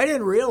go. I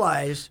didn't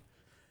realize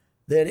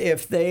that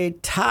if they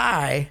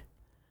tie,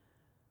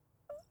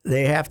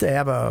 they have to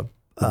have a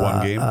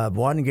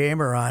one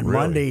gamer on Really?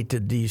 Monday to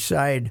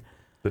decide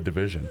The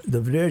division.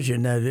 the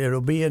division. It'll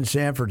be in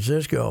San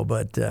Francisco,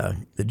 but the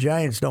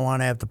Giants don't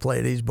want to have to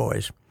play these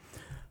boys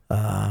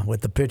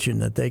with the pitching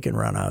that they can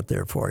run out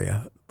there for you.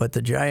 But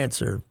the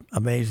Giants are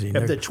amazing.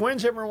 Have the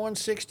Twins ever won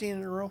 16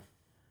 in a row?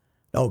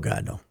 Oh,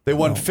 God, no. They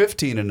won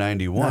 15 in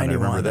 91. 91, I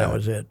remember that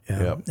was it.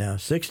 Yeah. Yep. Yeah.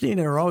 16 in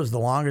a row is the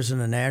longest in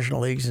the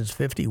National League since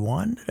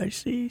 51, did I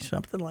see?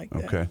 Something like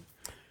that. Okay.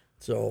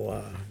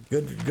 So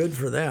good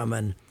for them.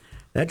 And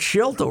that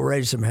Schilt will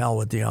raise some hell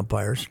with the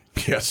umpires.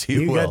 Yes,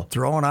 he will. got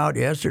thrown out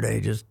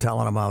yesterday just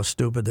telling them how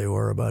stupid they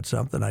were about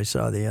something. I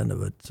saw the end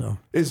of it. So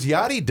Is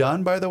Yachty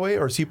done, by the way,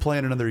 or is he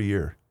playing another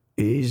year?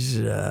 he's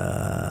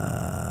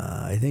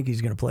I think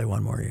he's going to play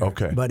one more year.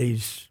 Okay. But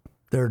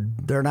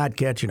they're not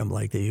catching him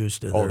like they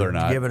used to. Oh, they're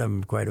not? Giving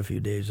him quite a few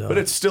days off. But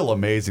it's still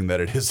amazing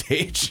that at his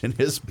age and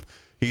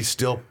he's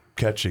still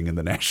catching in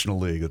the National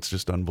League. It's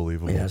just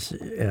unbelievable. Yes,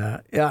 yeah.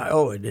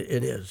 Oh, it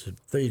is.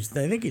 I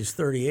think he's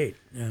 38.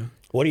 Yeah.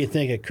 What do you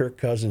think of Kirk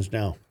Cousins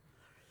now?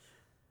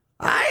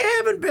 I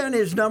haven't been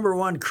his number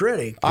one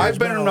critic. I've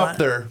been up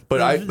there,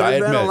 but I There's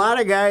been admit. a lot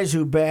of guys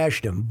who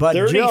bashed him. But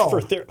 30 Joe, for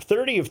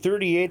 30 of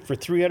 38 for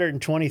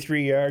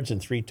 323 yards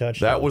and 3 touchdowns.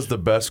 That was the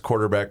best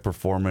quarterback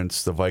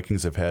performance the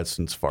Vikings have had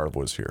since Favre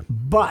was here.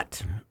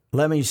 but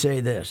let me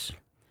say this.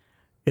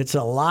 It's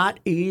a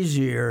lot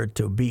easier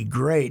to be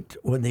great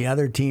when the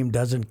other team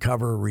doesn't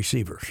cover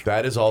receivers.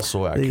 That is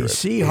also The accurate.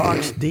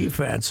 Seahawks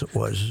defense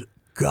was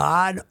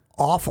god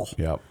awful.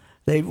 Yep.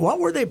 What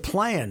were they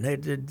playing?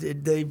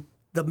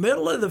 The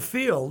middle of the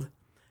field,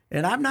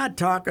 and I'm not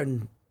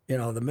talking,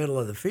 the middle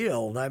of the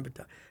field.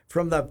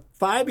 From the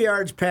 5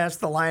 yards past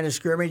the line of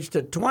scrimmage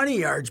to 20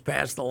 yards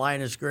past the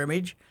line of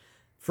scrimmage,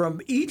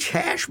 from each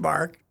hash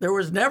mark, there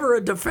was never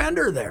a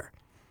defender there.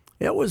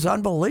 It was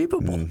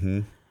unbelievable. Mm-hmm.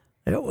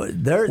 It was.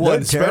 They're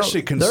and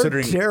especially terrible.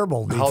 considering They're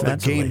terrible how the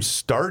defensively. game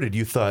started,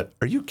 you thought,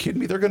 are you kidding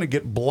me? They're going to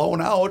get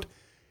blown out.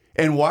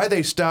 And why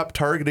they stopped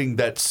targeting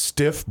that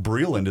stiff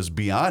Breland is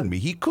beyond me.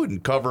 He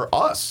couldn't cover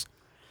us.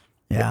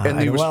 Yeah, and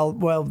they was-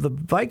 well, the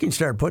Vikings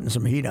started putting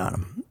some heat on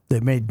him. They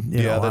made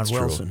Yeah, on that's true.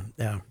 Wilson.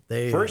 Yeah,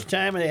 they First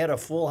time they had a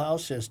full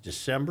house since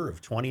December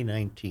of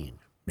 2019.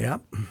 Yeah,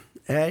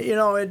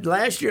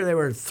 last year they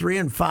were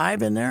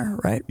 3-5 in there,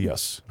 right?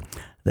 Yes.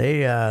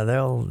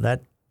 They'll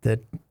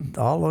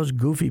all those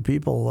goofy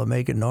people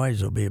making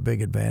noise will be a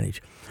big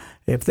advantage.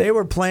 If they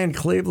were playing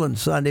Cleveland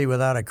Sunday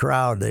without a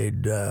crowd,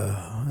 they'd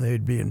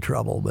be in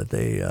trouble. But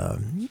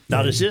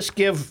Now, does this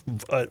give?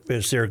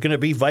 Is there going to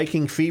be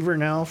Viking fever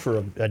now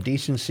for a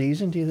decent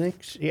season? Do you think?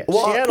 Yeah,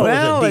 Seattle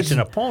is a decent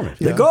opponent.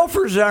 The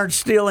Gophers aren't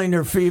stealing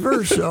their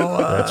fever, so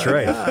That's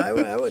right.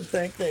 I would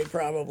think they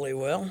probably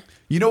will.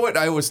 You know what?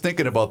 I was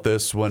thinking about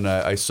this when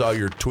I saw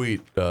your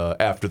tweet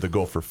after the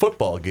Gopher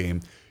football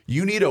game.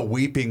 You need a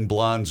weeping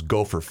blonde's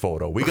Gopher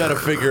photo. We got to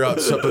figure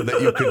out something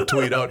that you can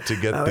tweet out to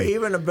get the.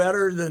 Even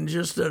better than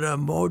just an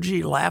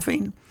emoji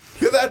laughing.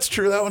 Yeah, that's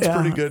true. That one's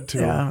pretty good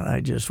too. Yeah,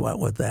 I just went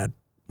with that.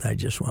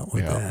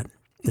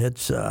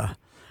 Yeah.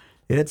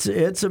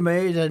 It's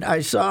amazing.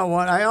 I saw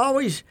one.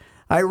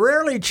 I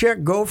rarely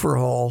check Gopher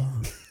Hole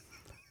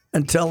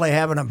until they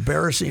have an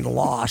embarrassing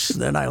loss.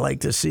 Then I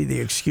like to see the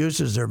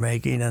excuses they're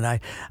making. And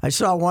I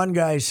saw one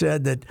guy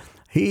said that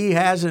he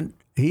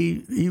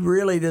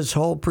really this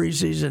whole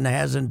preseason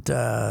hasn't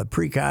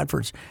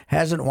pre-conference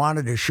hasn't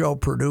wanted to show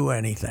Purdue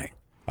anything.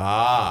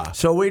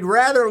 So we'd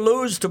rather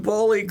lose to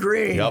Bowling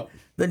Green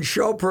than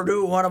show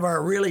Purdue one of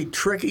our really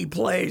tricky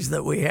plays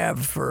that we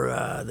have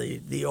for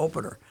the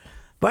opener.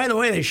 By the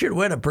way, they should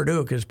win at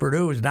Purdue because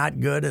Purdue is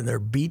not good and they're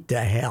beat to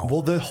hell.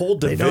 Well, the whole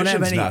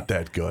division's not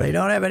that good. They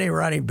don't have any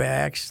running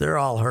backs. They're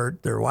all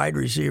hurt. Their wide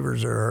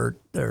receivers are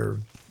hurt.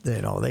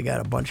 They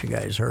got a bunch of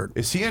guys hurt.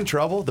 Is he in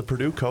trouble, the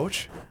Purdue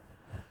coach?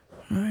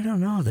 I don't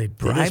know. They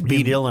just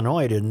beat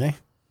Illinois, didn't they?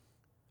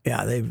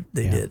 Yeah, they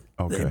did.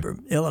 Okay.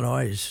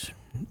 Illinois is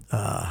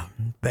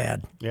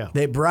bad. Yeah.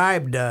 They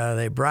bribed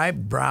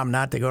Brom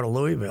not to go to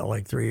Louisville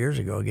like 3 years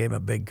ago. Gave him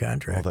a big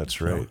contract. Oh, that's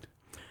right.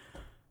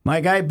 My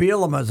guy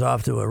Bielema's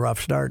off to a rough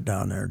start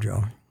down there,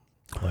 Joe.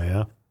 Oh,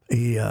 yeah?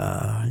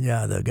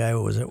 The guy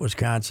who was at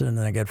Wisconsin and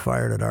then got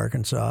fired at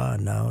Arkansas,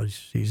 and now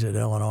he's at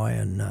Illinois,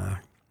 and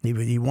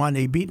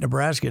he beat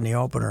Nebraska in the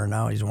opener, and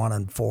now he's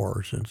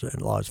 1-4 since they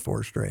lost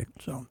 4 straight.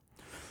 So,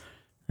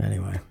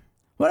 anyway,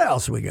 what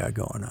else we got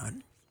going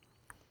on?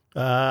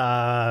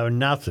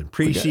 Nothing.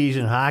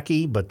 Preseason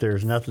hockey, but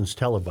there's nothing's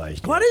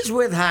televised. What is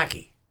with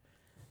hockey?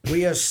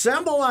 We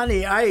assemble on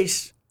the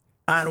ice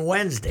on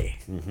Wednesday.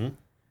 Mm-hmm.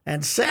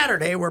 And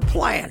Saturday, we're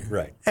playing.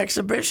 Right.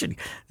 Exhibition.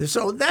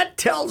 So that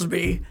tells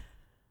me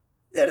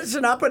that it's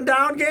an up and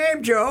down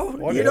game,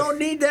 Joe. You don't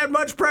need that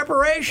much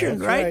preparation,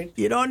 right?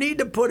 You don't need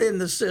to put in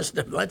the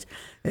system.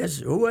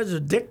 Who was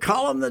it? Dick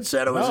Cullum that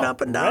said it was an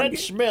up and down game? Red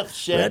Smith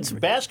said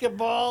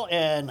basketball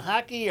and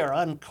hockey are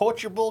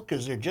uncoachable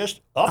because they're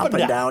just up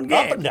and down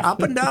games.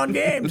 Up and down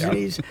games.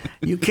 And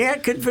you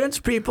can't convince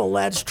people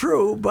that's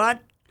true,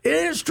 but it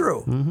is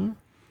true. Mm-hmm.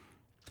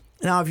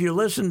 Now, if you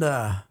listen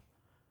to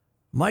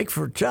Mike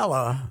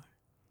Frutella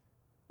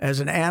as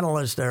an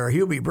analyst, or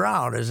Hubie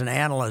Brown as an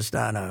analyst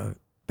on a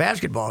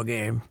basketball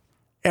game,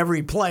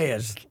 every play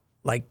is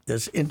like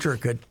this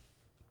intricate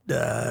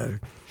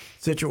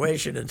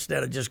situation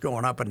instead of just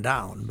going up and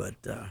down. But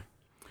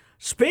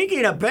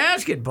speaking of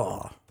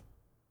basketball,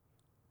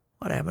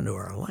 what happened to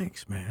our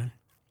Lynx, man?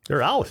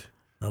 They're out.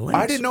 The Lynx,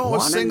 I didn't know it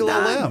was single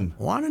limb.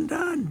 One and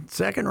done.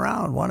 Second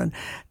round.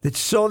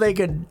 So they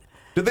could.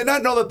 Did they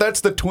not know that that's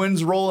the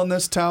Twins' role in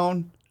this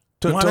town?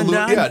 To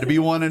be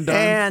one and done.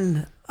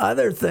 And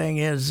other thing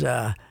is,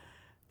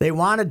 they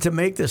wanted to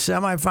make the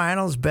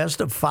semifinals best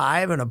of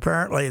 5, and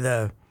apparently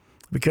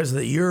because of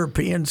the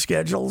European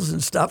schedules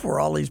and stuff where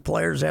all these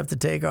players have to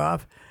take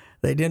off,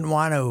 they didn't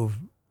want to.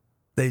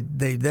 They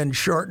then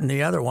shortened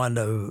the other one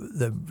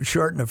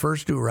shorten the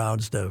first 2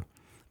 rounds to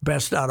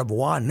best out of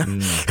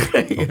 1.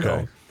 You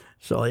know.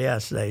 So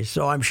yes,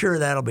 so I'm sure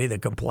that'll be the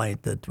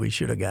complaint that we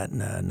should have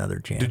gotten another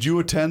chance. Did you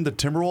attend the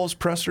Timberwolves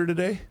presser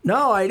today?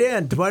 No, I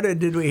didn't. What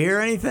did we hear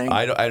anything?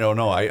 I don't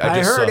know. I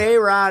just heard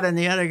A-Rod and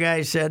the other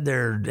guy said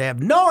they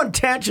have no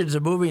intentions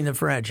of moving the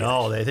franchise.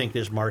 Oh, they think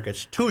this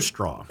market's too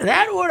strong.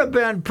 That would have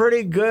been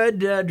pretty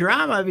good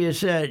drama if you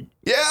said,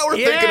 Yeah, we're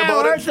thinking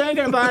about we're it.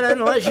 thinking about it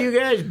unless you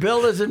guys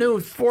build us a new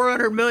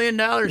 $400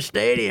 million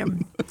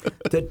stadium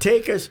to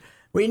take us.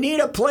 We need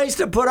a place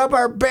to put up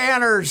our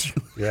banners.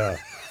 Yeah.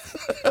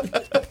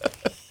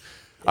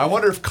 I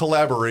wonder if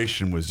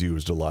collaboration was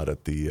used a lot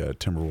at the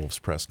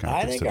Timberwolves press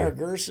conference I think today. our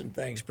Gerson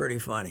thing's pretty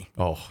funny.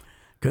 Oh.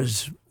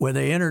 Because when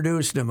they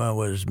introduced him, it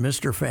was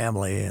Mr.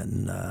 Family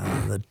and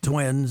the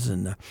twins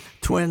and the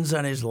twins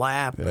on his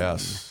lap.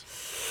 Yes.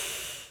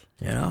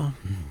 And,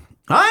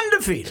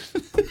 undefeated.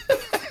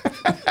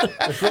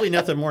 There's really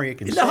nothing more you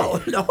can say.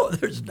 No,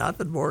 there's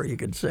nothing more you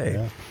can say.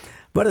 Yeah.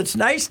 But it's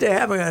nice to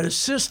have an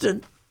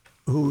assistant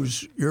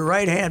who's your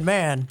right-hand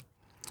man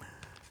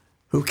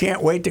who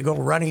can't wait to go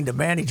running to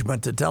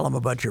management to tell them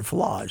about your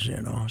flaws,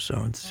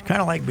 So it's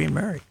kind of like being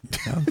married.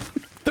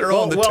 They're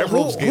all in the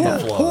Timberwolves game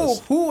of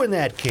flaws. Who in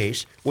that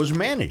case was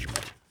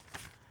management?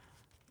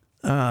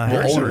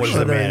 Owner was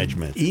the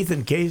management.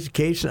 Ethan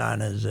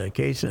Kaysen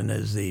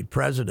is the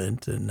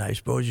president, and I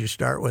suppose you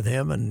start with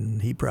him,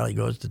 and he probably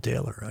goes to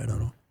Taylor. I don't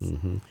know.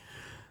 Mm-hmm.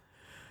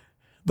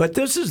 But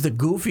this is the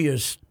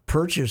goofiest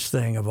purchase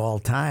thing of all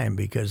time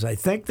because I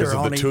think they're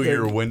only the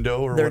 2-year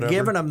window or they're whatever.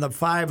 They're giving them the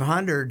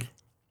 $500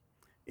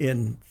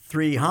 in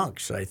 3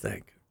 hunks, I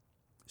think.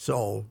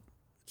 So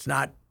it's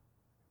not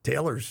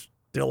Taylor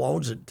still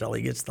owns it until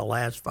he gets the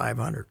last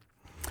 $500.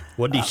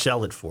 What did he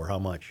sell it for? How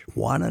much?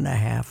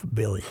 $1.5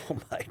 billion. Oh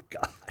my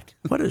God!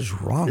 What is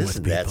wrong with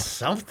people? Isn't that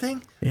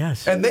something?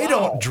 Yes. And they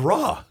don't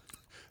draw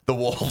the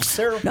Wolves.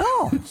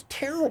 No, it's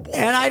terrible.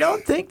 And I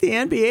don't think the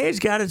NBA's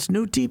got its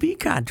new TV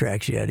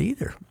contracts yet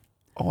either.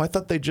 Oh, I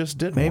thought they just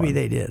did. Maybe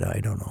they did. I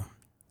don't know.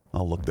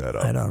 I'll look that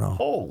up. I don't know.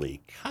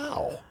 Holy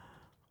cow!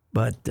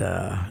 But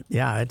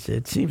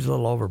it seems a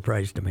little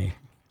overpriced to me.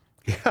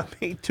 Yeah,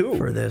 me too.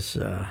 For this,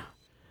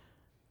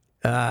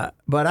 But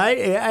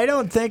I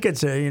don't think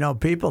it's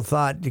people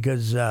thought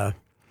because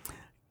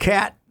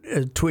Cat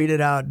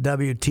tweeted out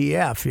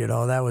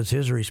WTF, that was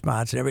his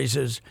response. And everybody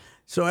says,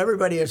 so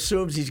everybody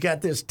assumes he's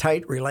got this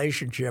tight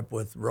relationship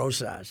with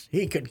Rosas.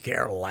 He could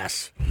care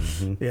less,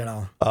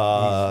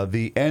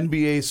 The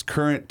NBA's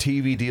current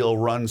TV deal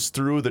runs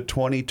through the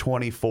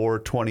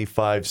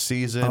 2024-25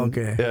 season.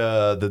 Okay.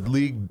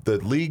 The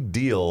league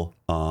deal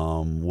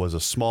was a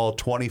small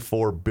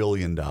 $24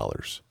 billion.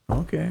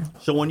 Okay.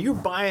 So when you're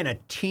buying a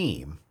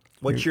team,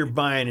 what you're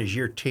buying is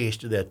your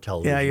taste of that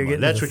television. Yeah, you're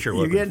getting that's what you're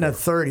looking You're getting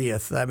for. a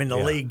 30th. I mean, the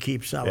league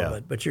keeps some of Yeah.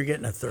 it, but you're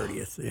getting a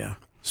 30th. Yeah.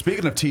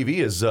 Speaking of TV,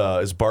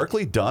 is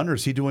Barkley done, or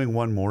is he doing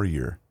one more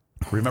year?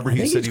 Remember, I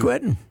think he's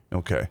quitting.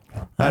 Okay,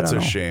 that's don't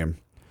a know. shame.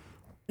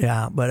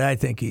 Yeah, but I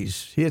think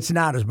it's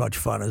not as much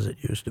fun as it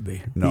used to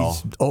be. No.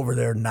 He's over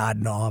there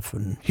nodding off.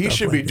 And He stuff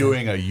should like be that.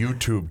 doing a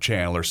YouTube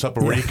channel or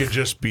something where he could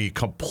just be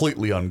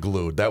completely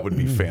unglued. That would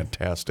be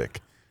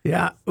fantastic.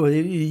 Yeah, well,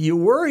 you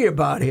worry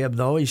about him,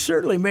 though. He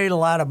certainly made a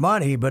lot of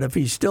money, but if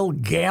he's still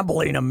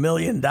gambling $1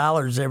 million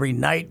every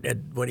night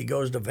when he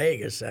goes to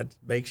Vegas, that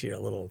makes you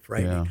a little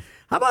frightening. Yeah.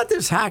 How about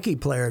this hockey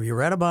player? Have you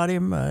read about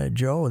him,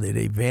 Joe? The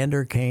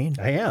Evander Kane?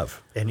 I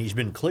have, and he's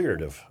been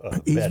cleared of.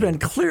 He's betting. been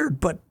cleared,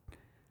 but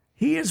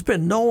he has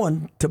been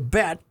known to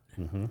bet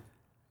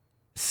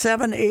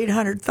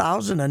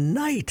 $800,000 a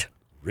night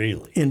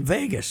Really? in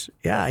Vegas.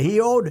 Yeah, he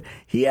owed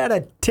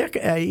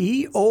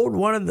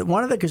one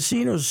of the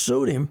casinos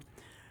sued him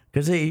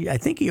because I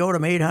think he owed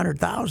him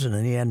 $800,000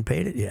 and he hadn't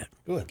paid it yet.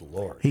 Good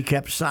Lord. He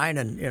kept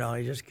signing,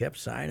 he just kept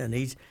signing.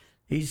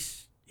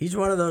 He's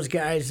one of those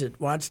guys that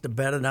wants to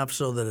bet enough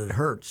so that it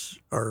hurts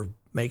or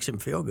makes him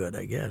feel good,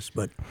 I guess.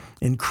 But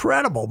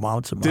incredible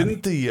amounts of money.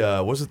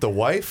 Didn't was it the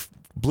wife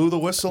blew the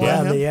whistle Yeah,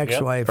 on him? the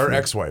ex-wife. Or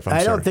ex-wife, I'm I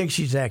sorry. don't think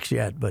she's ex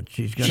yet, but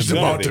she's going She's to be.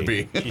 about to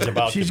be. She's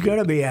about She's to going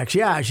to be ex.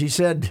 Yeah, she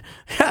said.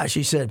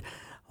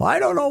 Well, I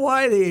don't know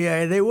why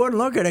they wouldn't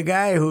look at a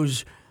guy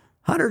who's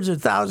hundreds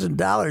of thousands of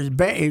dollars.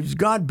 He's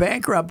gone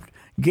bankrupt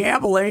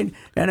gambling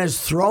and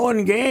is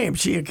throwing games.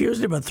 She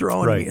accused him of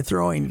throwing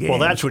games. Well,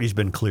 that's what he's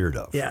been cleared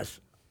of. yes.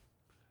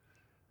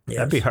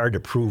 That'd be hard to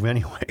prove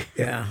anyway.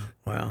 Yeah.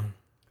 Well,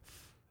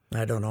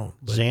 I don't know.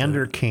 But,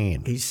 Xander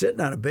Kane. he's sitting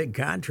on a big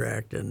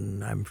contract,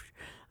 and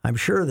I'm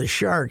sure the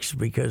Sharks,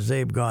 because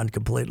they've gone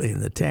completely in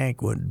the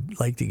tank, would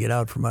like to get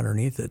out from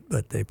underneath it,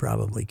 but they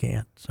probably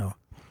can't. So,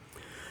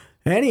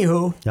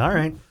 anywho, All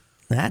right.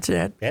 that's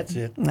it. That's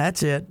it.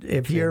 That's it.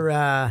 If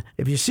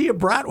you see a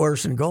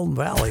bratwurst in Golden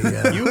Valley,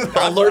 You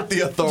alert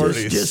the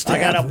authorities. just I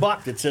got a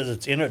buck that says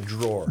it's in a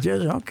drawer.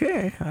 just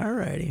okay. All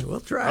righty, we'll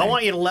try. I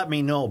want you to let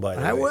me know, by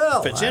the way. I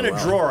will. If it's in a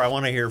drawer, I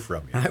want to hear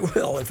from you. I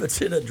will. If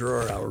it's in a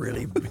drawer, I'll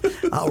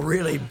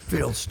really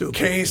feel stupid.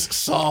 Case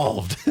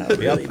solved. I'll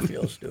really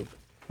feel stupid.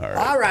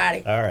 All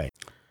righty. All right.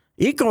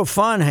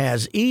 EcoFun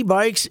has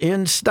e-bikes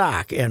in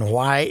stock. And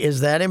why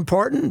is that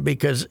important?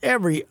 Because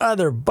every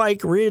other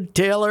bike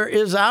retailer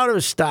is out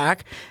of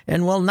stock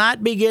and will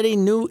not be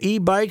getting new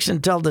e-bikes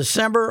until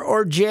December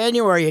or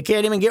January. You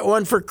can't even get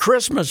one for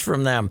Christmas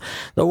from them.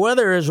 The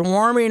weather is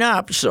warming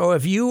up, so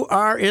if you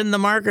are in the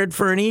market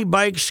for an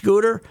e-bike,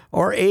 scooter,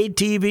 or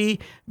ATV,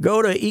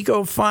 go to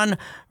EcoFun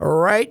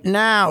right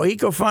now.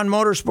 EcoFun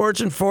Motorsports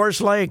in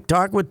Forest Lake.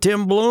 Talk with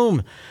Tim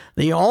Bloom,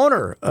 the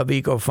owner of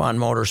EcoFun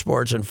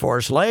Motorsports in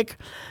Forest Lake.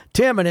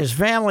 Tim and his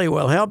family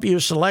will help you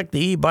select the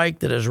e-bike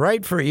that is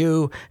right for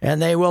you, and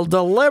they will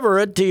deliver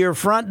it to your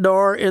front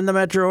door in the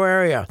metro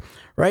area.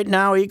 Right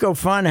now,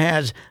 EcoFun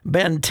has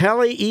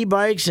Bentelli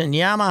e-bikes and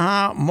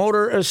Yamaha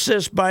Motor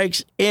Assist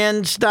bikes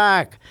in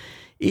stock.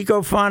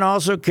 EcoFun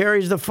also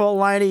carries the full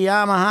line of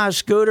Yamaha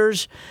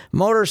scooters,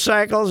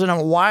 motorcycles, and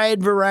a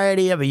wide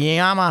variety of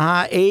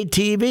Yamaha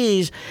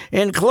ATVs,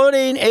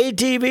 including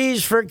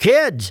ATVs for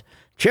kids.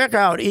 Check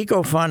out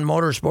EcoFun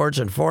Motorsports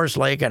in Forest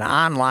Lake and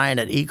online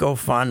at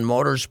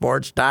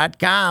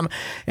ecofunmotorsports.com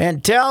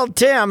and tell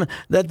Tim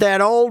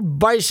that old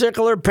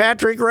bicycler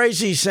Patrick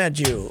Racy sent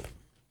you.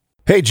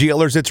 Hey,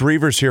 GLers, it's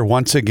Reavers here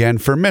once again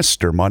for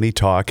Mr. Money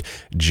Talk,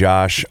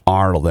 Josh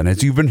Arnold. And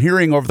as you've been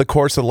hearing over the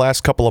course of the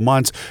last couple of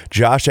months,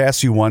 Josh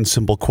asks you one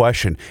simple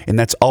question, and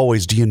that's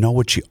always, do you know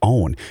what you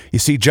own? You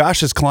see,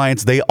 Josh's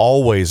clients, they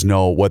always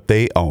know what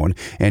they own,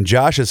 and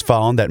Josh has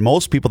found that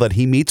most people that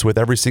he meets with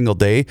every single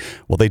day,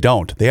 well, they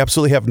don't. They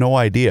absolutely have no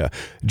idea.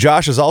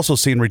 Josh has also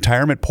seen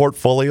retirement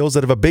portfolios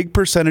that have a big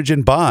percentage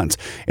in bonds,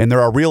 and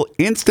there are real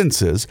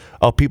instances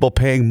of people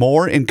paying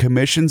more in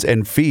commissions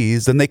and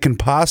fees than they can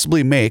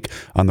possibly make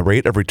on the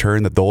rate of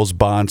return that those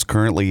bonds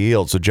currently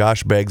yield. So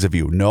Josh begs of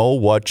you, know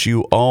what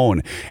you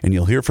own. And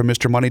you'll hear from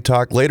Mr. Money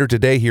Talk later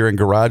today here in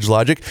Garage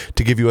Logic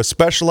to give you a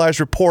specialized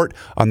report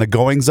on the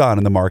goings-on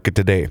in the market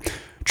today.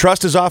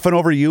 Trust is often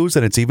overused,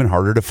 and it's even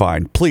harder to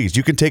find. Please,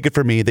 you can take it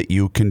from me that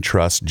you can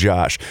trust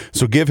Josh.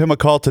 So give him a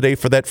call today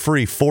for that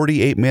free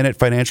 48-minute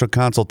financial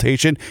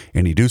consultation,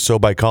 and you do so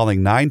by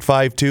calling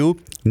 952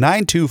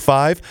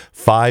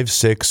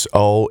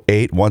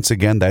 952-925-5608. Once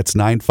again, that's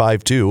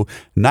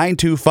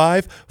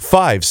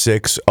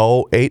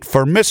 952-925-5608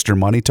 for Mr.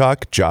 Money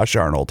Talk, Josh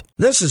Arnold.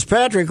 This is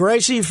Patrick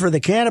Ricey for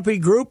the Canopy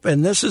Group,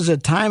 and this is a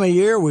time of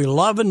year we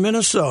love in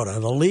Minnesota.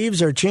 The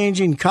leaves are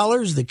changing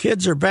colors, the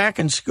kids are back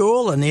in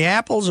school, and the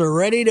apples are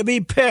ready to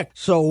be picked.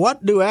 So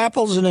what do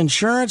apples and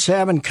insurance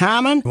have in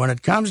common? When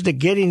it comes to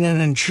getting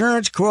an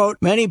insurance quote,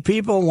 many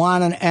people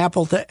want an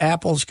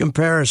apple-to-apples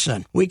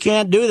comparison. We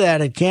can't do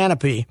that at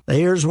Canopy.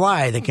 Here's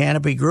why. The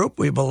Canopy Group,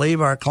 we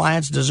believe our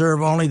clients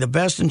deserve only the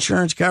best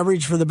insurance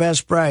coverage for the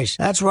best price.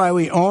 That's why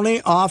we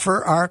only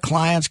offer our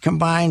clients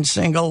combined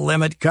single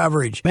limit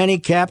coverage. Many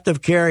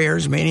captive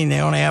carriers, meaning they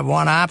only have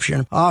one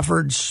option,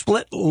 offered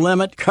split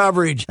limit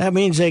coverage. That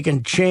means they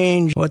can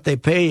change what they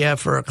pay you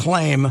for a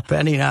claim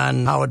depending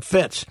on how it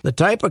fits. The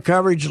type of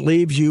coverage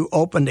leaves you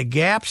open to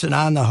gaps and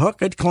on the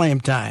hook at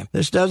claim time.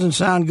 This doesn't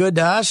sound good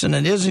to us, and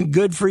it isn't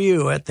good for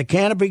you. At the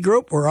Canopy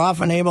Group, we're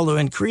often able to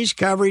increase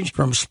coverage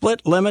from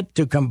split limit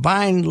to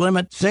combined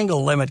limit,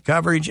 single limit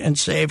coverage, and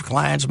save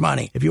clients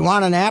money. If you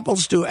want an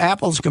apples to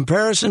apples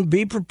comparison,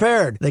 be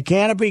prepared. The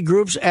Canopy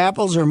Group's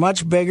apples are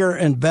much bigger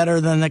and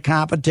better than the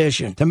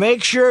competition. To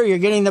make sure you're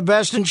getting the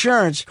best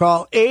insurance,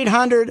 call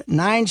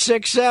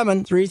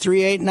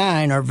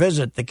 800-967-3389 or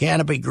visit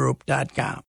thecanopygroup.com.